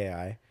 hey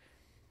AI,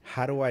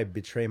 how do I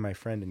betray my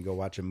friend and go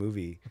watch a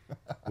movie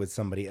with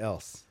somebody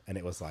else? And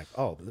it was like,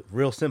 oh,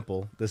 real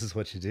simple. This is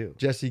what you do.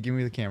 Jesse, give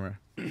me the camera.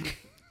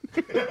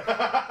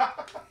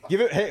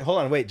 Hey, hold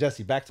on, wait,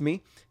 Jesse, back to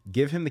me.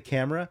 Give him the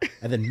camera,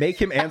 and then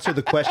make him answer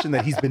the question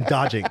that he's been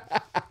dodging.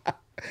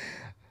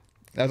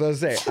 That's what I was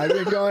saying. I've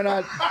been going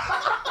on.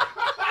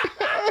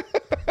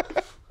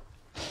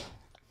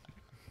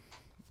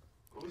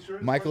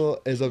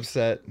 Michael is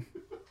upset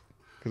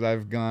because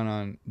I've gone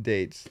on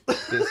dates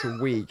this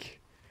week.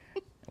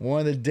 One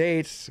of the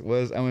dates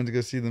was I went to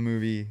go see the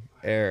movie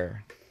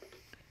Air.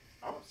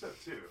 I'm upset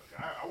too.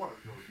 I want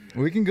to go with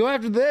you. We can go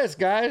after this,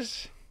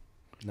 guys.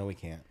 No, we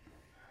can't.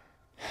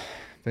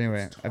 But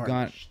anyway,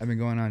 I've been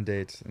going on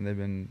dates and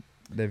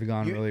they've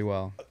gone really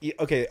well.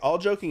 Okay, all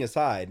joking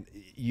aside,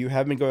 you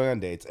have been going on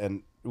dates,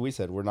 and we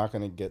said we're not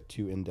going to get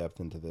too in depth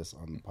into this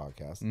on the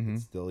podcast.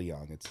 It's still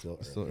young. It's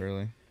still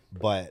early.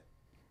 But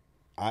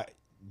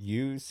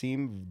you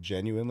seem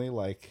genuinely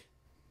like,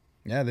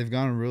 yeah, they've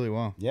gone really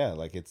well. Yeah,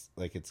 like it's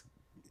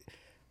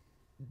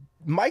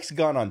Mike's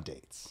gone on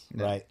dates,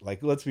 Yeah. right?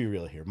 Like, let's be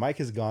real here. Mike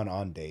has gone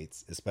on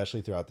dates,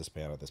 especially throughout the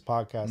span of this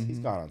podcast. He's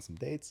gone on some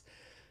dates.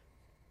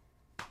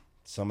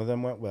 Some of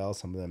them went well,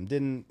 some of them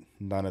didn't.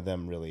 None of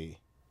them really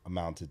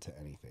amounted to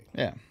anything.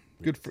 Yeah,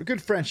 good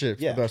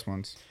friendships, Yeah. the best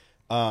ones.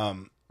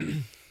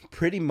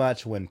 Pretty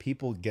much when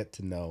people get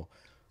to know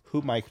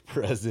who Mike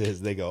Perez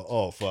is, they go,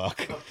 "Oh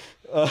fuck,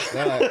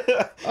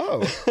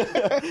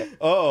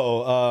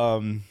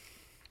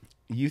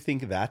 you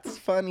think that's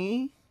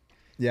funny?"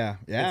 Yeah,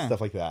 yeah, And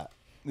stuff like that.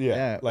 Yeah,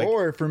 yeah. like,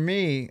 Or for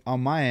me,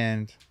 on my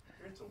end,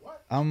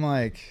 I'm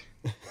like,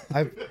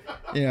 I'll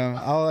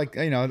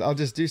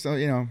just do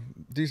something,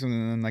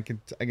 and I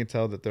can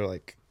tell that they're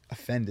like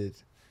offended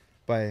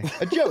by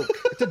a joke.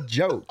 It's a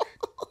joke.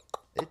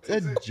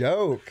 It's a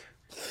joke.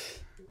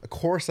 Of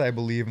course, I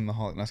believe in the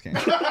Holocaust. No, I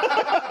was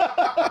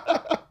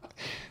kidding.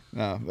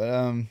 No,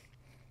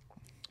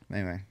 but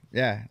anyway,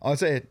 yeah. I'll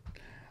say it.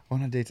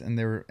 Went on dates and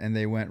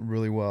they went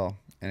really well.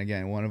 And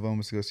again, one of them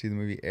was to go see the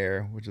movie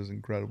Air, which is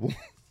incredible.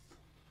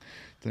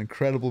 It's an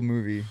incredible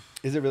movie.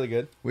 is it really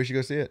good? We should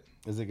go see it.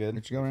 Is it good?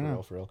 We should go right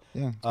now. For real.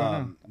 Yeah, let's go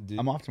right now.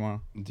 I'm off tomorrow.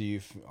 Do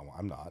you?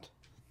 I'm not.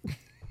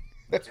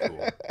 That's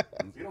cool.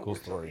 Cool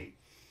story.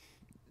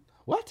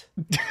 What?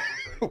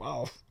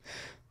 Wow.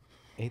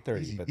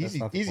 8:30, but that's Easy,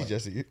 not the easy, point.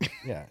 Jesse.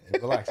 Yeah,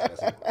 relax,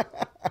 Jesse.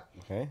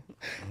 Okay,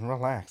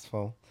 relax,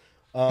 fool.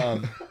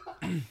 I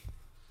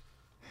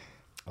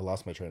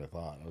lost my train of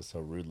thought. I was so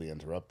rudely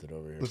interrupted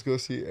over here. Let's go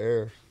see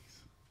Air.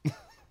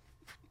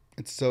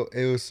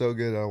 It was so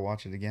good. I'll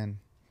watch it again.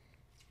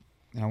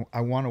 And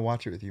I want to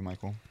watch it with you,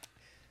 Michael.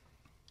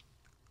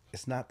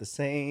 It's not the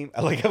same.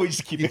 I like how we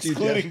just keep You too,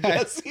 excluding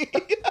Jesse.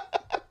 Jesse.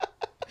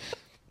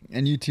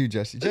 And you too,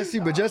 Jesse.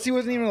 But Jesse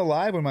wasn't even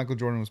alive when Michael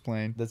Jordan was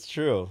playing. That's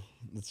true.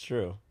 That's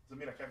true. Doesn't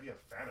mean I can't be a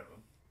fan of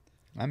him.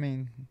 I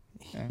mean,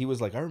 yeah. He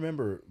was like, I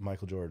remember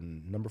Michael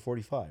Jordan, number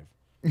 45.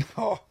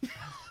 Oh,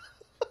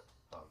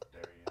 How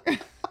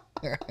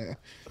dare you?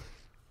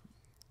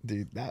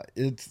 dude,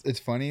 it's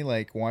funny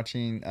like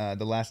watching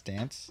The Last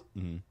Dance,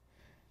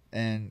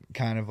 and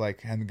kind of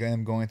like him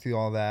going through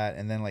all that,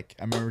 and then like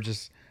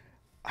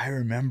I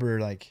remember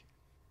like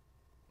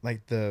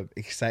the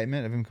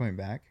excitement of him coming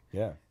back.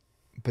 Yeah.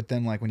 But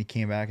then like when he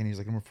came back and he was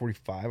like number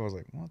 45, I was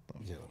like, what the?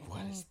 Yeah,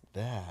 what is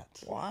that?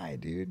 Why,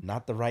 dude?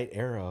 Not the right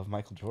era of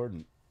Michael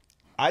Jordan.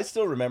 I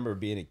still remember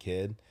being a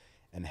kid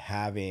and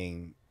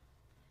having.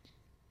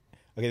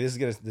 Okay, this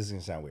is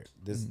gonna sound weird.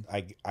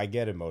 I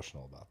get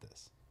emotional about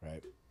this,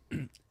 right?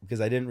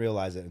 Because I didn't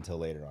realize it until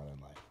later on in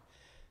life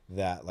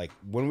that like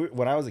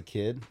when I was a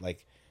kid,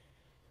 like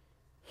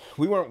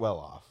we weren't well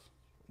off.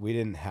 We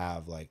didn't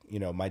have like,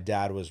 my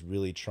dad was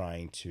really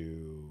trying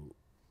to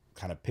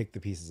kind of pick the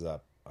pieces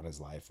up on his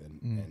life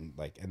and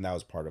that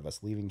was part of us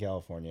leaving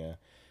California.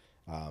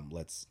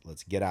 Let's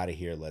get out of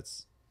here.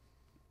 Let's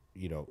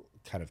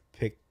kind of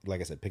pick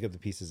up the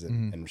pieces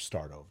and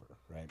start over,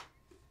 right?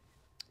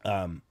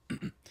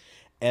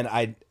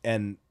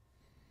 And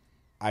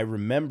I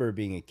remember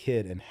being a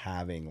kid and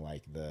having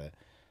like the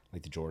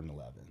Jordan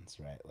 11s,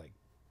 right? Like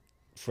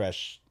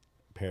fresh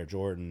pair of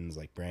Jordans,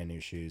 like brand new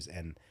shoes,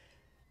 and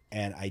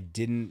I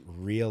didn't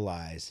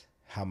realize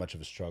how much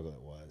of a struggle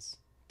it was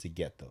to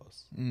get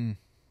those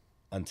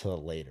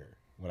until later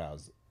when I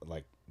was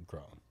like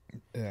grown.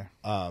 Yeah.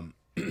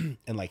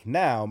 And like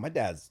now my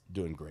dad's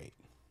doing great.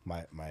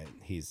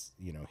 He's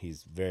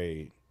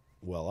very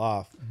well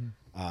off.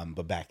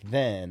 But back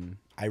then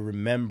I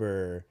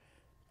remember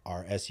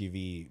our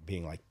SUV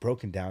being like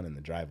broken down in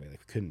the driveway. Like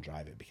we couldn't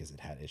drive it because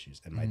it had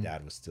issues. And my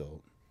dad was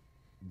still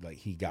like,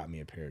 he got me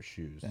a pair of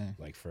shoes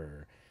like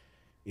for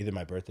either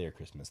my birthday or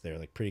Christmas. They were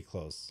like pretty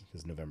close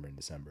because November and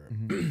December.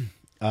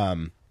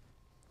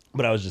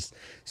 But I was just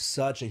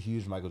such a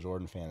huge Michael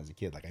Jordan fan as a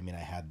kid. Like, I mean, I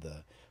had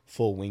the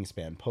full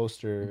Wingspan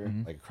poster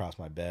like across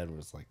my bed. It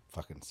was like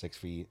fucking 6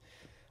 feet.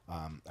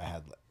 I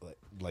had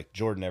like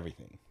Jordan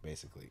everything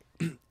basically.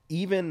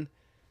 Even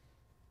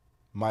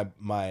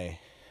my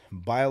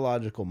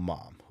biological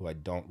mom, who I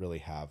don't really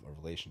have a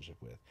relationship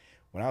with,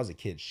 when I was a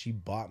kid, she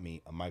bought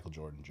me a Michael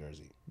Jordan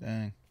jersey.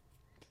 Dang.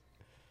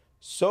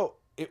 So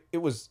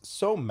it was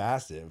so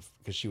massive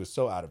because she was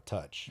so out of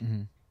touch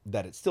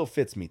that it still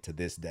fits me to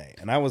this day.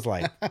 And I was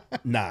like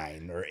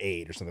 9 or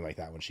 8 or something like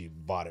that when she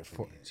bought it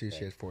for me. She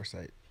has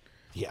foresight.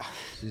 Yeah.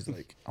 She's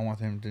like, I want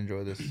him to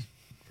enjoy this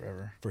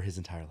forever. For his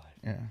entire life.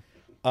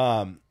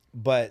 Yeah.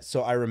 But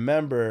so I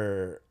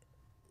remember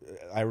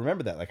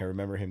that. Like I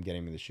remember him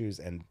getting me the shoes,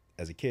 and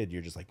as a kid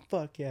you're just like,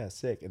 fuck yeah,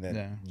 sick. And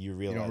then you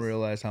don't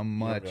realize how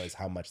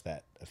much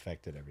that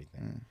affected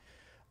everything.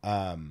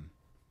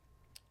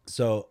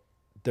 So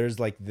there's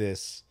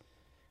this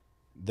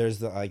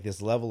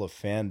level of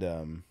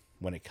fandom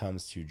when it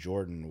comes to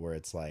Jordan where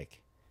it's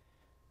like,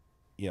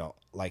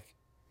 like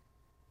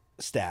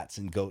stats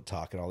and GOAT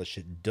talk and all this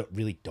shit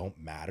really don't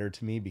matter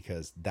to me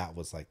because that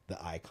was like the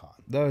icon.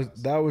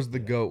 That was the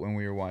GOAT when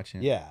we were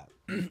watching. Yeah.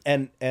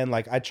 And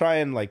like I try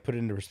and like put it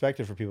into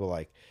perspective for people.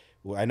 Like,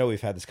 well, I know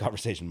we've had this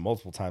conversation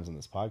multiple times on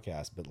this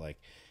podcast, but like,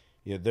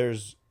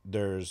 there's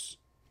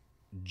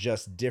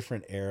just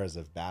different eras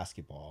of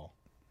basketball.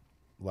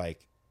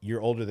 Like,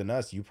 you're older than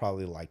us, you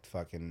probably liked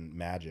fucking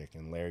Magic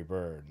and Larry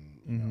Bird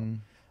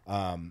and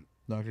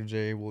Dr.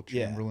 J, Wilt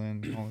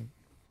Chamberlain,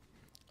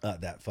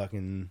 that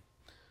fucking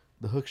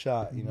the hook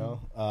shot,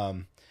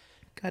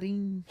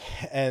 Cutting.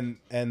 And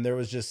there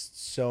was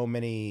just so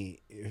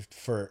many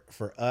for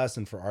us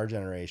and for our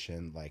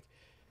generation. Like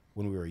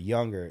when we were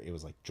younger, it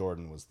was like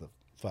Jordan was the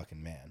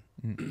fucking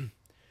man.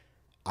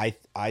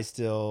 I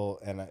still,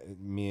 and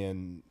me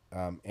and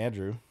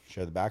Andrew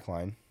share the back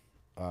line,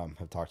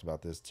 have talked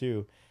about this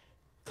too.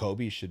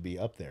 Kobe should be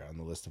up there on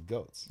the list of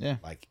GOATs. Yeah.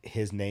 Like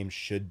his name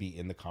should be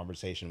in the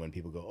conversation when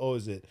people go, oh,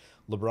 is it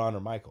LeBron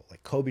or Michael?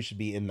 Like Kobe should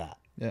be in that.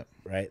 Yeah.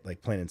 Right.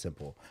 Like plain and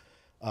simple.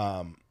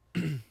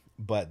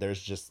 But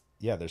there's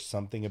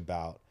something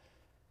about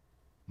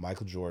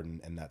Michael Jordan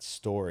and that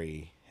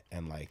story.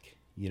 And like,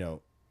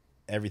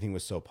 everything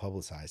was so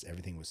publicized.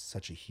 Everything was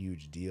such a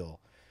huge deal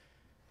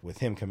with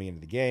him coming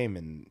into the game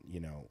and,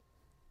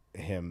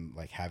 him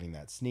like having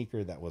that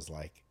sneaker that was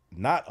like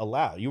not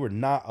allowed. You were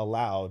not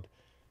allowed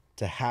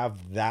to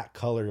have that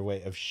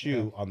colorway of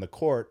shoe on the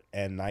court,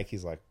 and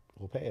Nike's like,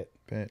 we'll pay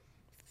it.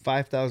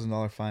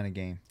 $5,000 fine a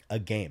game. A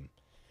game.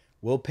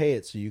 We'll pay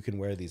it so you can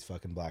wear these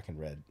fucking black and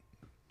red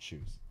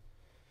shoes.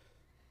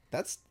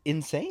 That's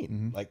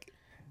insane. Like,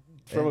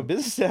 from a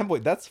business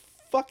standpoint, that's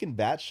fucking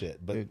batshit.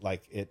 But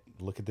like,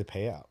 look at the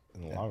payout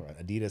in the long run.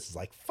 Adidas is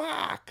like,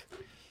 fuck.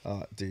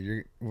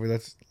 Dude,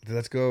 let's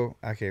go.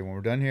 Okay, when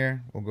we're done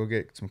here, we'll go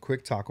get some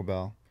quick Taco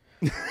Bell,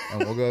 and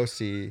we'll go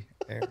see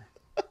Air.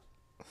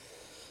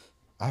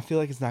 I feel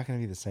like it's not going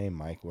to be the same,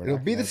 Mike. It'll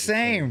be the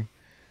same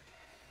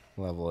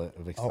level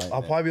of excitement.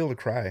 I'll probably be able to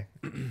cry.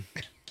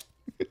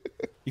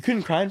 You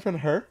couldn't cry in front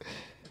of her?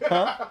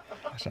 Huh?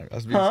 I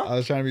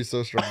was trying to be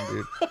so strong,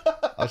 dude.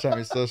 I was trying to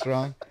be so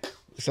strong.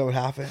 So what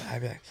happened?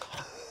 I'd be like,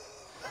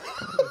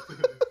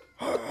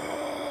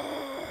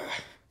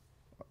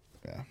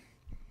 yeah.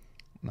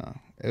 No,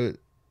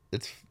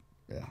 it's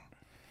yeah.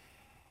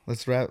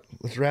 Let's wrap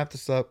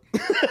this up.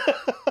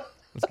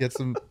 Let's get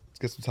some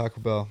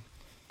Taco Bell.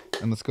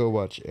 And let's go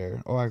watch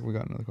Air. Oh, we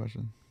got another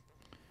question.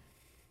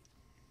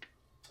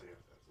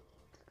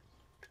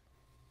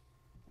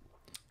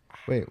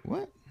 Wait,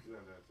 what?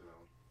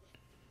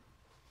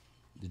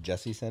 Did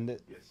Jesse send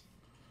it? Yes.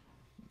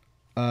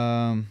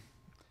 Oh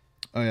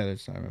yeah,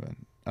 that's sorry, my bad.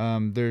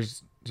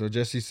 So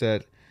Jesse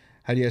said,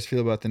 "How do you guys feel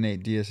about the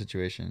Nate Diaz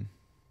situation?"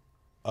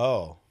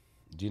 Oh,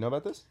 do you know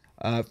about this?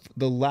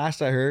 The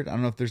last I heard, I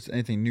don't know if there's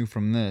anything new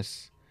from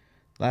this.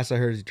 Last I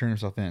heard is he turned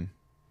himself in.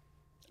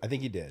 I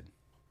think he did.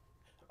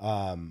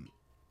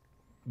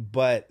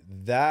 But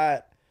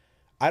that,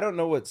 I don't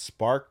know what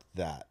sparked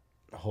that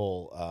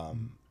whole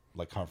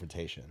like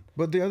confrontation.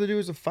 But the other dude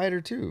was a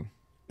fighter too.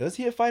 Was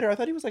he a fighter? I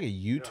thought he was like a No,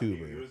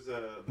 YouTuber. he was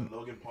the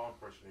Logan Paul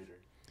impersonator.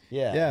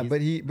 Yeah,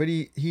 But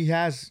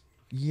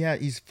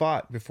he's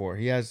fought before.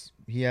 He has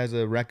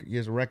a record. He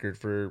has a record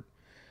for.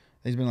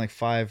 He's been like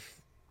 5,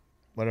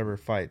 whatever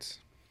fights.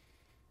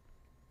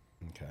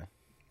 Okay.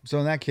 So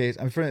in that case,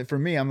 I mean, for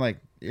me, I'm like,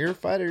 you're a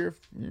fighter.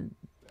 You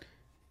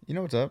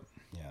know what's up.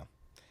 Yeah.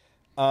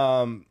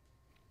 I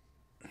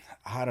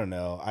don't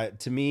know.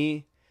 To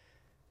me,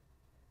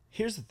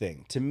 here's the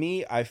thing. To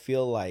me, I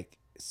feel like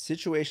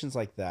situations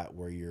like that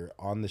where you're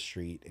on the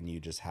street and you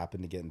just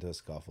happen to get into a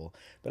scuffle.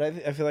 But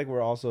I feel like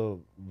we're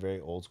also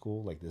very old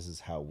school. Like this is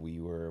how we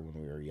were when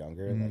we were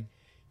younger. Mm-hmm. Like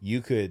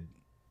you could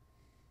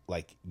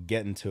like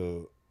get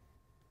into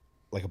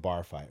like a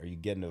bar fight, or you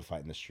get into a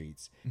fight in the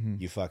streets. Mm-hmm.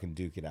 You fucking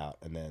duke it out,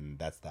 and then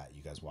that's that.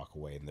 You guys walk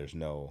away, and there's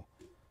no.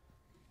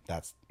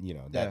 That's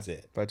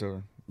it. Fight's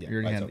over. Yeah,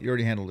 you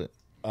already handled it.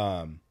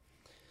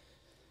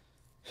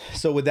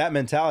 So with that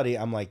mentality,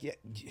 I'm like, yeah,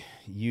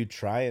 you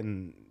try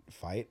and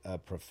fight a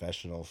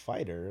professional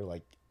fighter,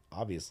 like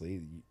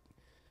obviously,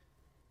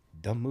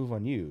 dumb move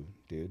on you,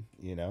 dude.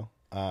 You know,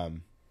 I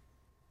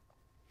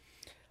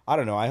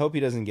don't know. I hope he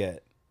doesn't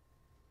get.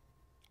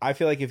 I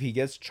feel like if he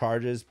gets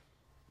charges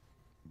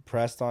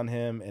pressed on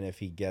him, and if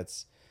he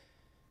gets,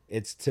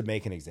 it's to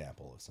make an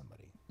example of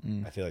somebody.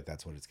 I feel like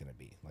that's what it's going to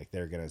be. Like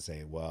they're going to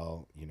say,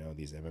 well, you know,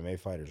 these MMA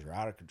fighters are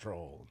out of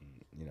control, and,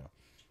 you know,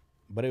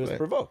 but it was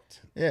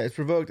provoked. Yeah, it's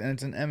provoked, and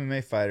it's an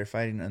MMA fighter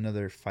fighting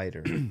another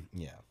fighter.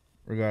 Yeah.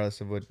 Regardless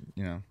of what,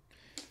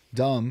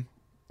 dumb.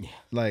 Yeah.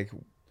 Like,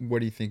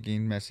 what are you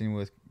thinking messing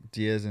with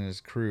Diaz and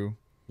his crew?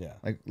 Yeah.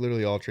 Like,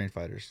 literally all trained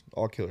fighters,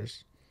 all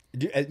killers.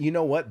 You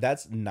know what?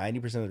 That's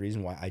 90% of the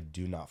reason why I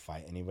do not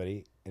fight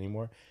anybody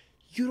anymore.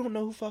 You don't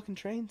know who fucking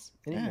trains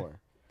anymore. Yeah.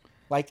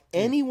 Like,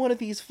 any one of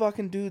these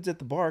fucking dudes at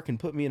the bar can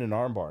put me in an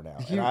arm bar now.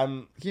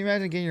 Can you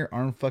imagine getting your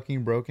arm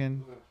fucking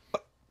broken?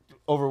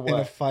 Over what? In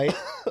a fight?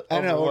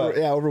 I don't know.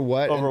 Over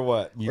what? Over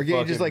what? Or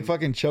getting just like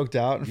fucking choked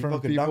out in front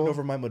of people. Knocked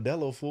over my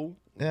Modelo, fool.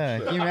 Yeah.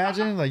 Can you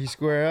imagine? Like, you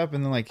square up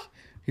and then, like,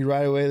 he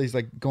right away, he's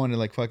like going to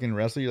like fucking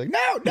wrestle. You're like,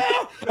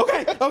 no.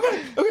 Okay.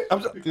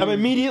 I'm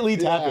immediately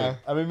tapping.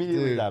 I'm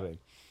immediately tapping.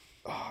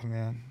 Oh,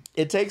 man.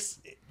 It takes,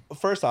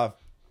 first off,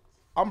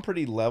 I'm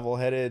pretty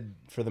level-headed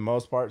for the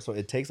most part, so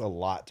it takes a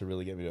lot to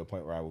really get me to a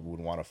point where I would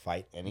want to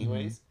fight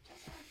anyways.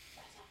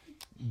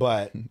 Mm-hmm.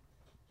 But,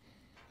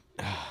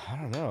 I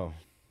don't know.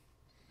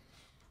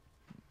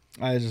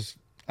 I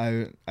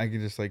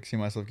could just like see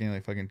myself getting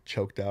like fucking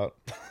choked out,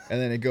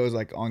 and then it goes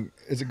like on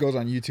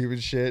YouTube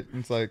and shit. And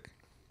it's like,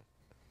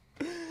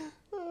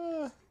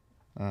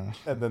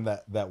 and then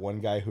that one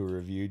guy who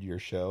reviewed your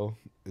show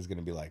is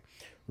gonna be like,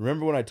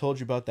 remember when I told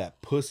you about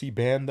that pussy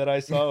band that I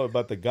saw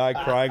about the guy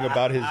crying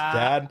about his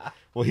dad?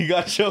 Well, he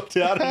got choked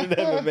out in an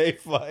MMA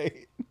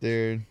fight,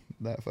 dude.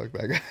 Fuck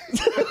that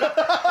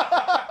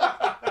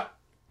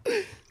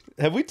guy.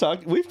 Have we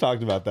talked? We've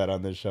talked about that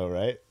on this show,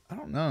 right? I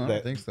don't know. I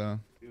don't think so.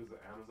 He was at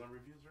Amazon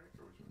reviews, right?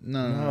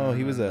 No,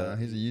 he's a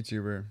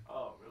YouTuber.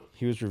 Oh, really?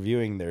 He was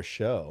reviewing their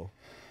show.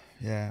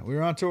 Yeah, we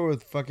were on tour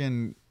with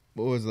fucking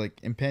what was it, like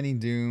Impending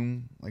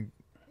Doom, like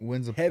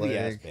Winds of Heavy Plague.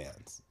 ass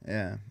bands.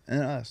 Yeah,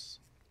 and us.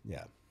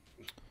 Yeah.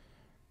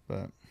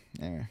 But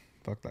anyway,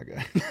 fuck that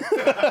guy.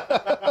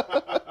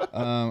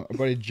 Our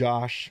buddy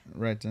Josh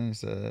writes in and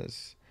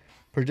says,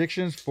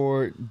 predictions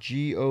for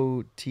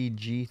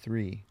GOTG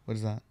 3. What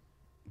is that?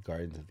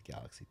 Guardians of the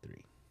Galaxy 3.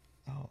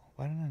 Oh,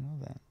 why didn't I know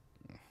that?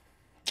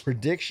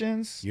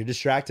 Predictions? You're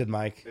distracted,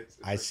 Mike.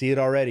 I see it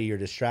already. You're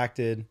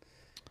distracted.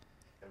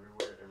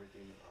 Everywhere,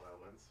 everything all at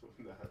once.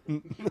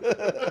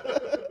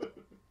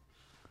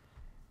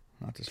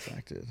 Not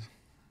distracted.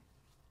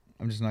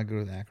 I'm just not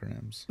good with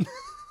acronyms.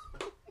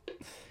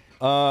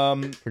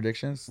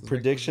 Predictions?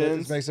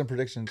 Let's make some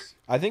predictions.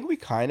 I think we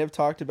kind of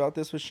talked about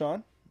this with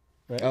Sean.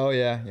 Right? Oh,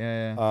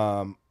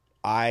 yeah.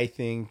 I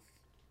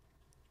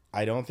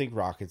don't think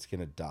Rocket's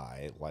going to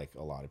die like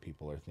a lot of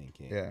people are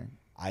thinking. Yeah.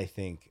 I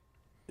think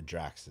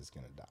Drax is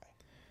going to die.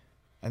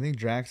 I think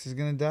Drax is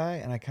going to die,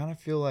 and I kind of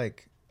feel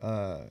like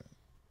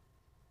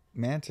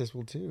Mantis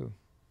will too.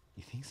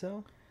 You think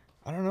so?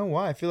 I don't know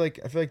why. I feel like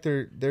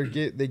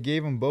they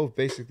gave them both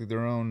basically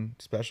their own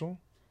special.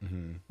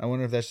 Mm-hmm. I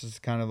wonder if that's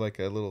just kind of like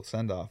a little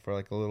send off or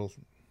like a little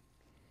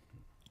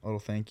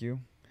thank you.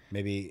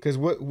 Maybe because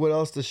what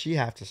else does she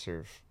have to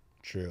serve?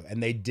 True,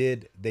 and they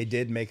did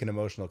make an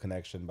emotional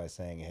connection by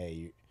saying,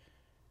 "Hey,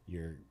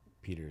 you're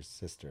Peter's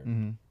sister."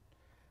 Mm-hmm.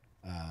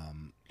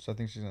 So I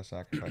think she's gonna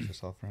sacrifice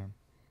herself for him,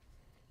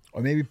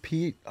 or maybe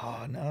Pete.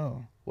 Oh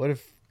no! What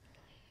if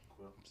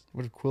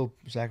Quill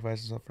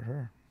sacrifices herself for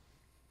her?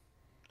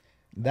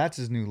 That's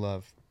his new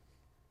love.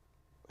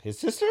 His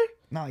sister?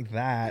 Not like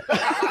that.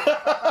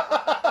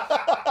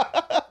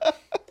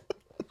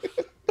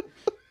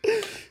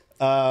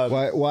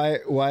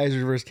 Why is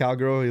reverse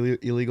cowgirl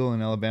illegal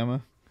in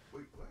Alabama?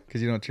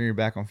 because you don't turn your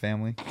back on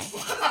family.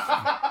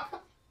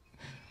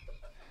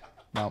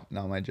 No,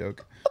 not my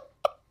joke.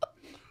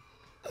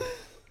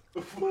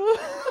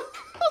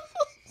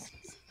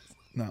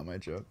 Not my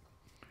joke.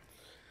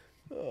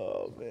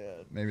 Oh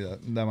man, Maybe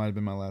that might have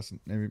been my last.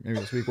 Maybe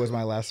this week was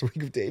my last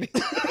week of dating.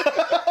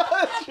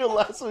 that's your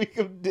last week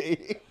of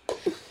dating.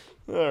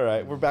 All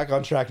right, we're back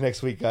on track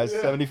next week, guys.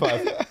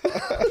 75.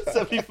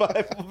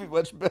 75 will be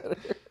much better.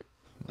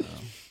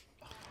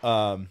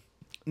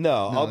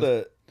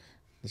 No,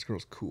 This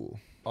girl's cool.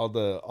 all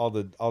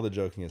the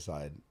joking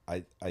aside,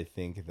 I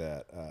think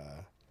that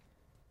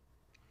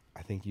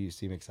I think you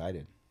seem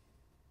excited.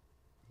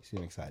 You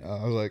seem excited.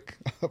 I was like,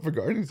 for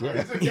Guardians,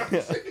 yeah.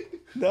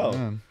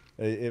 No,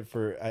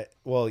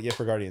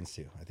 for Guardians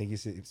too. I think you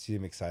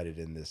seem excited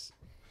in this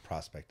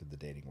prospect of the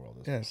dating world.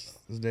 As Yes,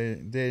 this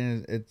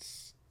dating.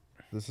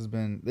 This has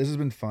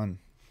been fun.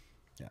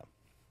 Yeah,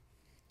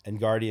 and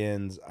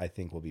Guardians I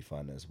think will be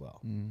fun as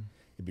well.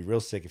 It'd be real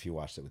sick if you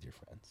watched it with your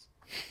friends.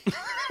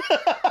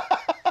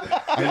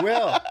 I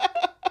will.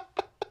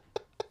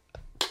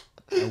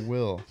 I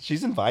will.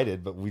 She's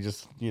invited, but we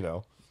just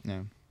Yeah.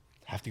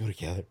 have to go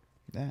together.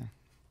 Yeah.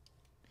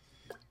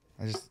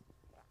 I just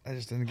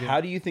didn't get. How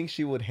do you think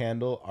she would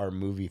handle our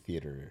movie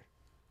theater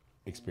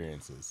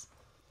experiences?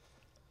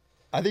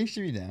 I think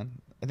she'd be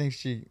down. I think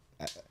she.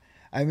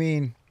 I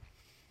mean,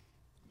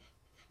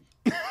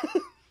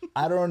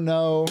 I don't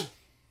know.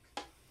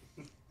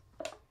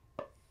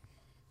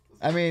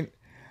 I mean,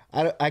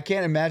 I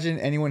can't imagine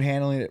anyone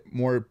handling it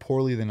more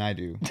poorly than I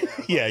do.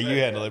 Yeah, you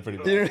handle it pretty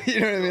well. You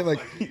know what I mean? Like,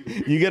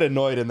 You get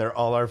annoyed and they're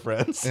all our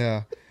friends.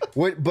 yeah.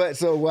 But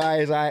so why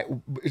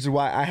is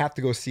why I have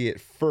to go see it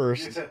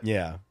first,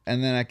 Yeah.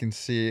 and then I can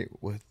see it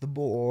with the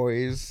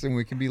boys, and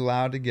we can be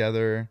loud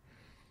together.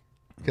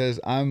 Because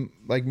I'm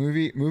like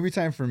movie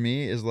time for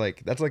me is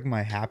like that's like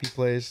my happy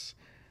place.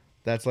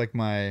 That's like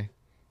my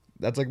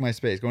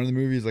space. Going to the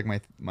movies is like my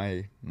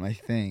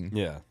thing.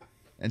 Yeah.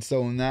 And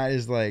so when that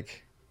is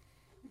like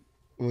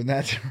when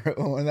that's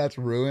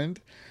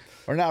ruined,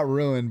 or not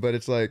ruined, but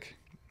it's like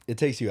It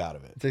takes you out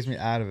of it. it takes me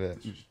out of it.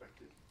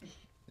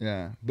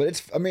 Yeah, but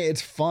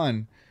it's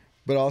fun,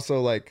 but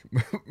also like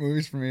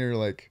movies for me are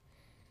like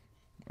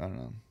I don't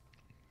know.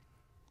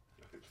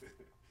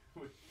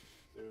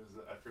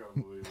 I forgot what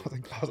movie it was.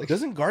 I was like,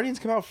 Doesn't Guardians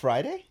come out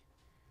Friday?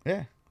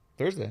 yeah,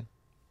 Thursday.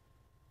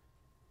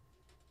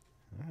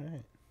 All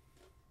right.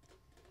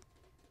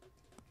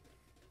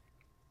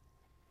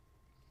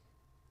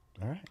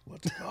 All right.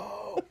 Let's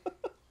go.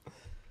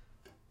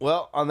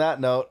 Well, on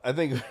that note, I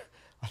think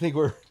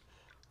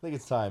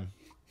it's time.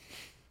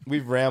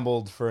 We've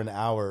rambled for an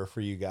hour for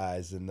you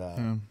guys, and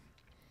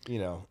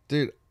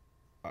Dude,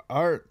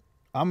 I'm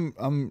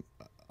kind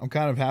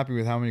of happy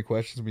with how many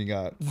questions we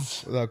got,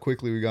 with how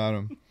quickly we got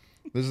them.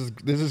 This is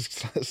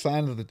a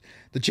sign that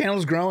the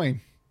channel's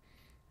growing.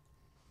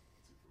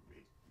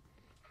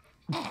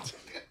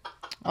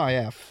 Oh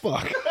yeah,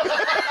 fuck.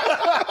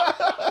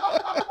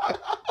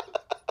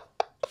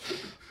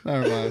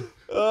 Never mind.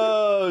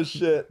 oh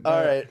shit.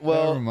 All right.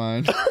 Well, Never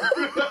mind.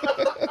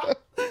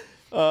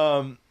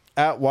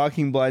 at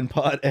Walking Blind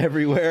Pod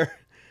everywhere.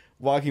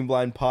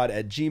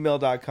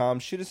 WalkingBlindPod@gmail.com.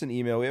 Shoot us an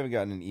email. We haven't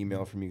gotten an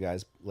email from you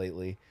guys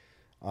lately.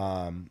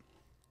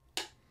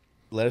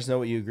 Let us know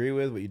what you agree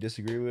with, what you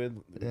disagree with,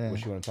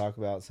 what you want to talk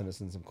about. Send us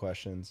in some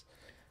questions.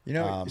 You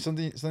know,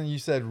 something you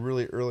said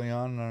really early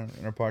on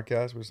in our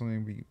podcast was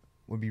something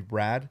would be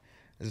rad,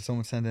 is if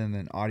someone sent in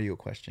an audio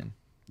question.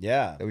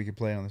 Yeah. That we could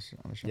play on the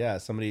show. Yeah,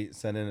 somebody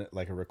send in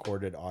like a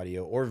recorded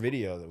audio or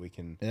video that we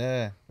can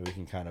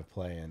kind of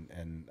play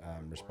and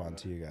respond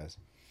to you guys.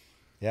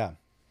 Yeah.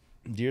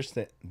 Dear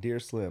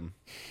Slim.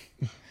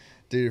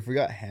 Dude, if we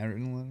got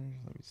handwritten letters,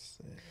 that'd be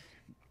sick.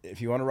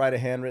 If you want to write a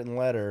handwritten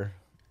letter,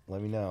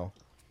 let me know.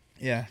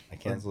 Yeah. I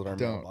canceled our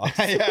Don't. mailbox.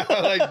 Yeah,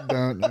 like,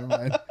 don't. Never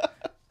mind.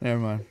 Never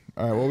mind.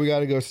 All right, well, we got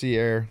to go see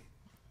Air.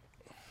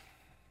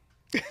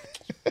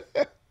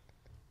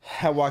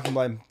 At Walking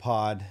Blind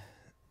Pod,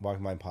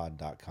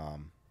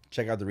 walkingblindpod.com.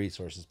 Check out the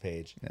resources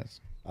page. Yes.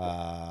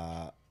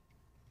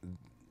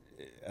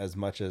 As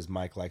much as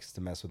Mike likes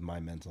to mess with my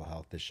mental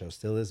health, this show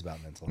still is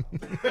about mental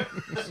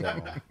health.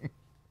 So,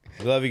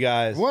 we love you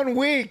guys. 1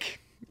 week.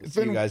 It's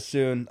See been you guys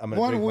soon. I'm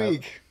gonna 1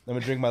 week. I'm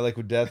gonna drink my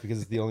liquid death because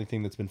it's the only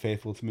thing that's been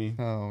faithful to me.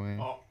 Oh, man.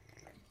 I'm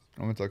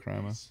going to tell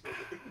Crima.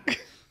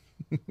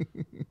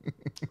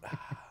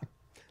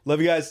 Love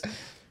you guys.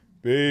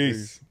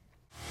 Peace.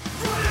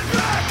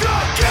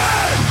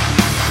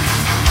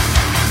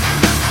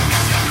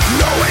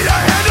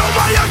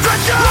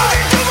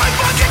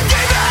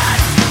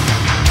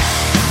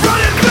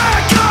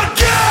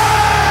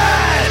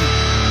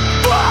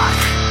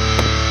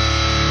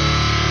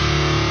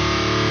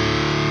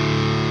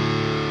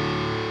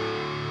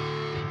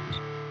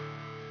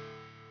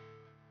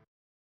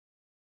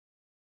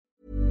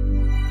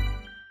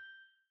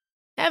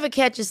 Ever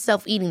catch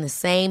yourself eating the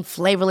same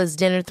flavorless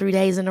dinner 3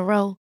 days in a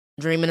row?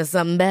 Dreaming of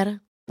something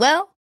better?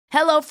 Well,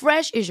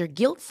 HelloFresh is your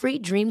guilt-free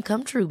dream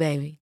come true,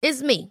 baby.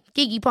 It's me,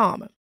 Keke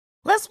Palmer.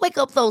 Let's wake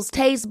up those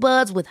taste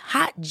buds with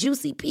hot,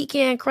 juicy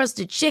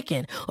pecan-crusted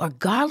chicken or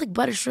garlic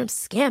butter shrimp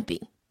scampi.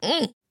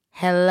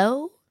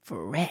 Hello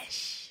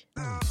Fresh.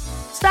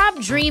 Stop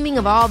dreaming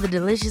of all the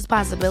delicious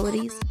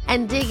possibilities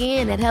and dig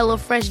in at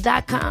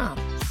HelloFresh.com.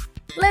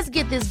 Let's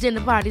get this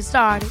dinner party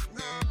started.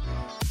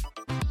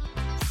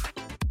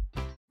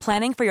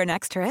 Planning for your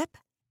next trip?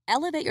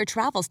 Elevate your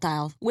travel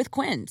style with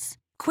Quince.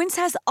 Quince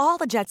has all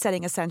the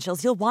jet-setting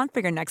essentials you'll want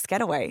for your next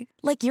getaway,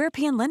 like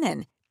European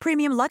linen,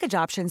 premium luggage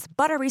options,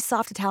 buttery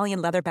soft Italian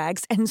leather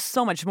bags, and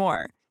so much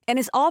more. And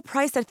is all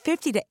priced at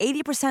 50 to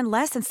 80%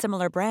 less than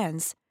similar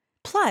brands.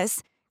 Plus,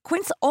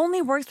 Quince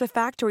only works with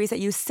factories that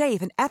use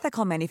safe and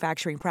ethical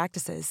manufacturing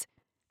practices.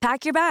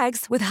 Pack your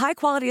bags with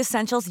high-quality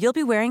essentials you'll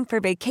be wearing for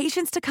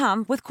vacations to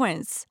come with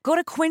Quince. Go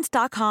to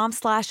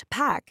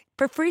quince.com/pack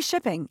for free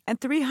shipping and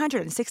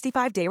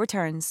 365-day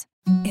returns.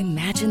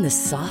 Imagine the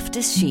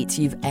softest sheets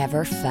you've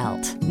ever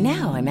felt.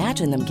 Now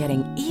imagine them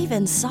getting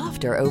even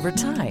softer over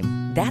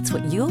time. That's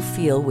what you'll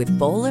feel with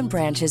Boll &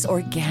 Branch's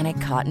organic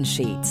cotton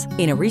sheets.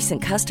 In a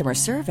recent customer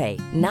survey,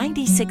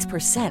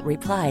 96%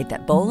 replied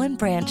that Boll &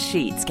 Branch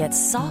sheets get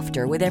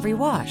softer with every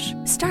wash.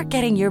 Start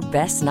getting your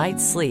best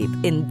night's sleep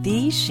in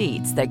these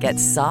sheets that get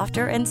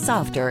softer and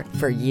softer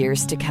for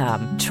years to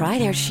come. Try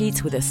their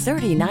sheets with a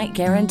 30-night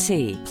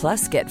guarantee.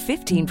 Plus, get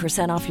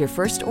 15% off your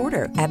first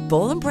order at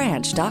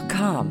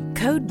bollandbranch.com.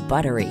 Code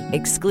BUTTERY.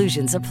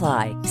 Exclusions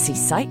apply. See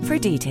site for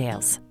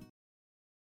details.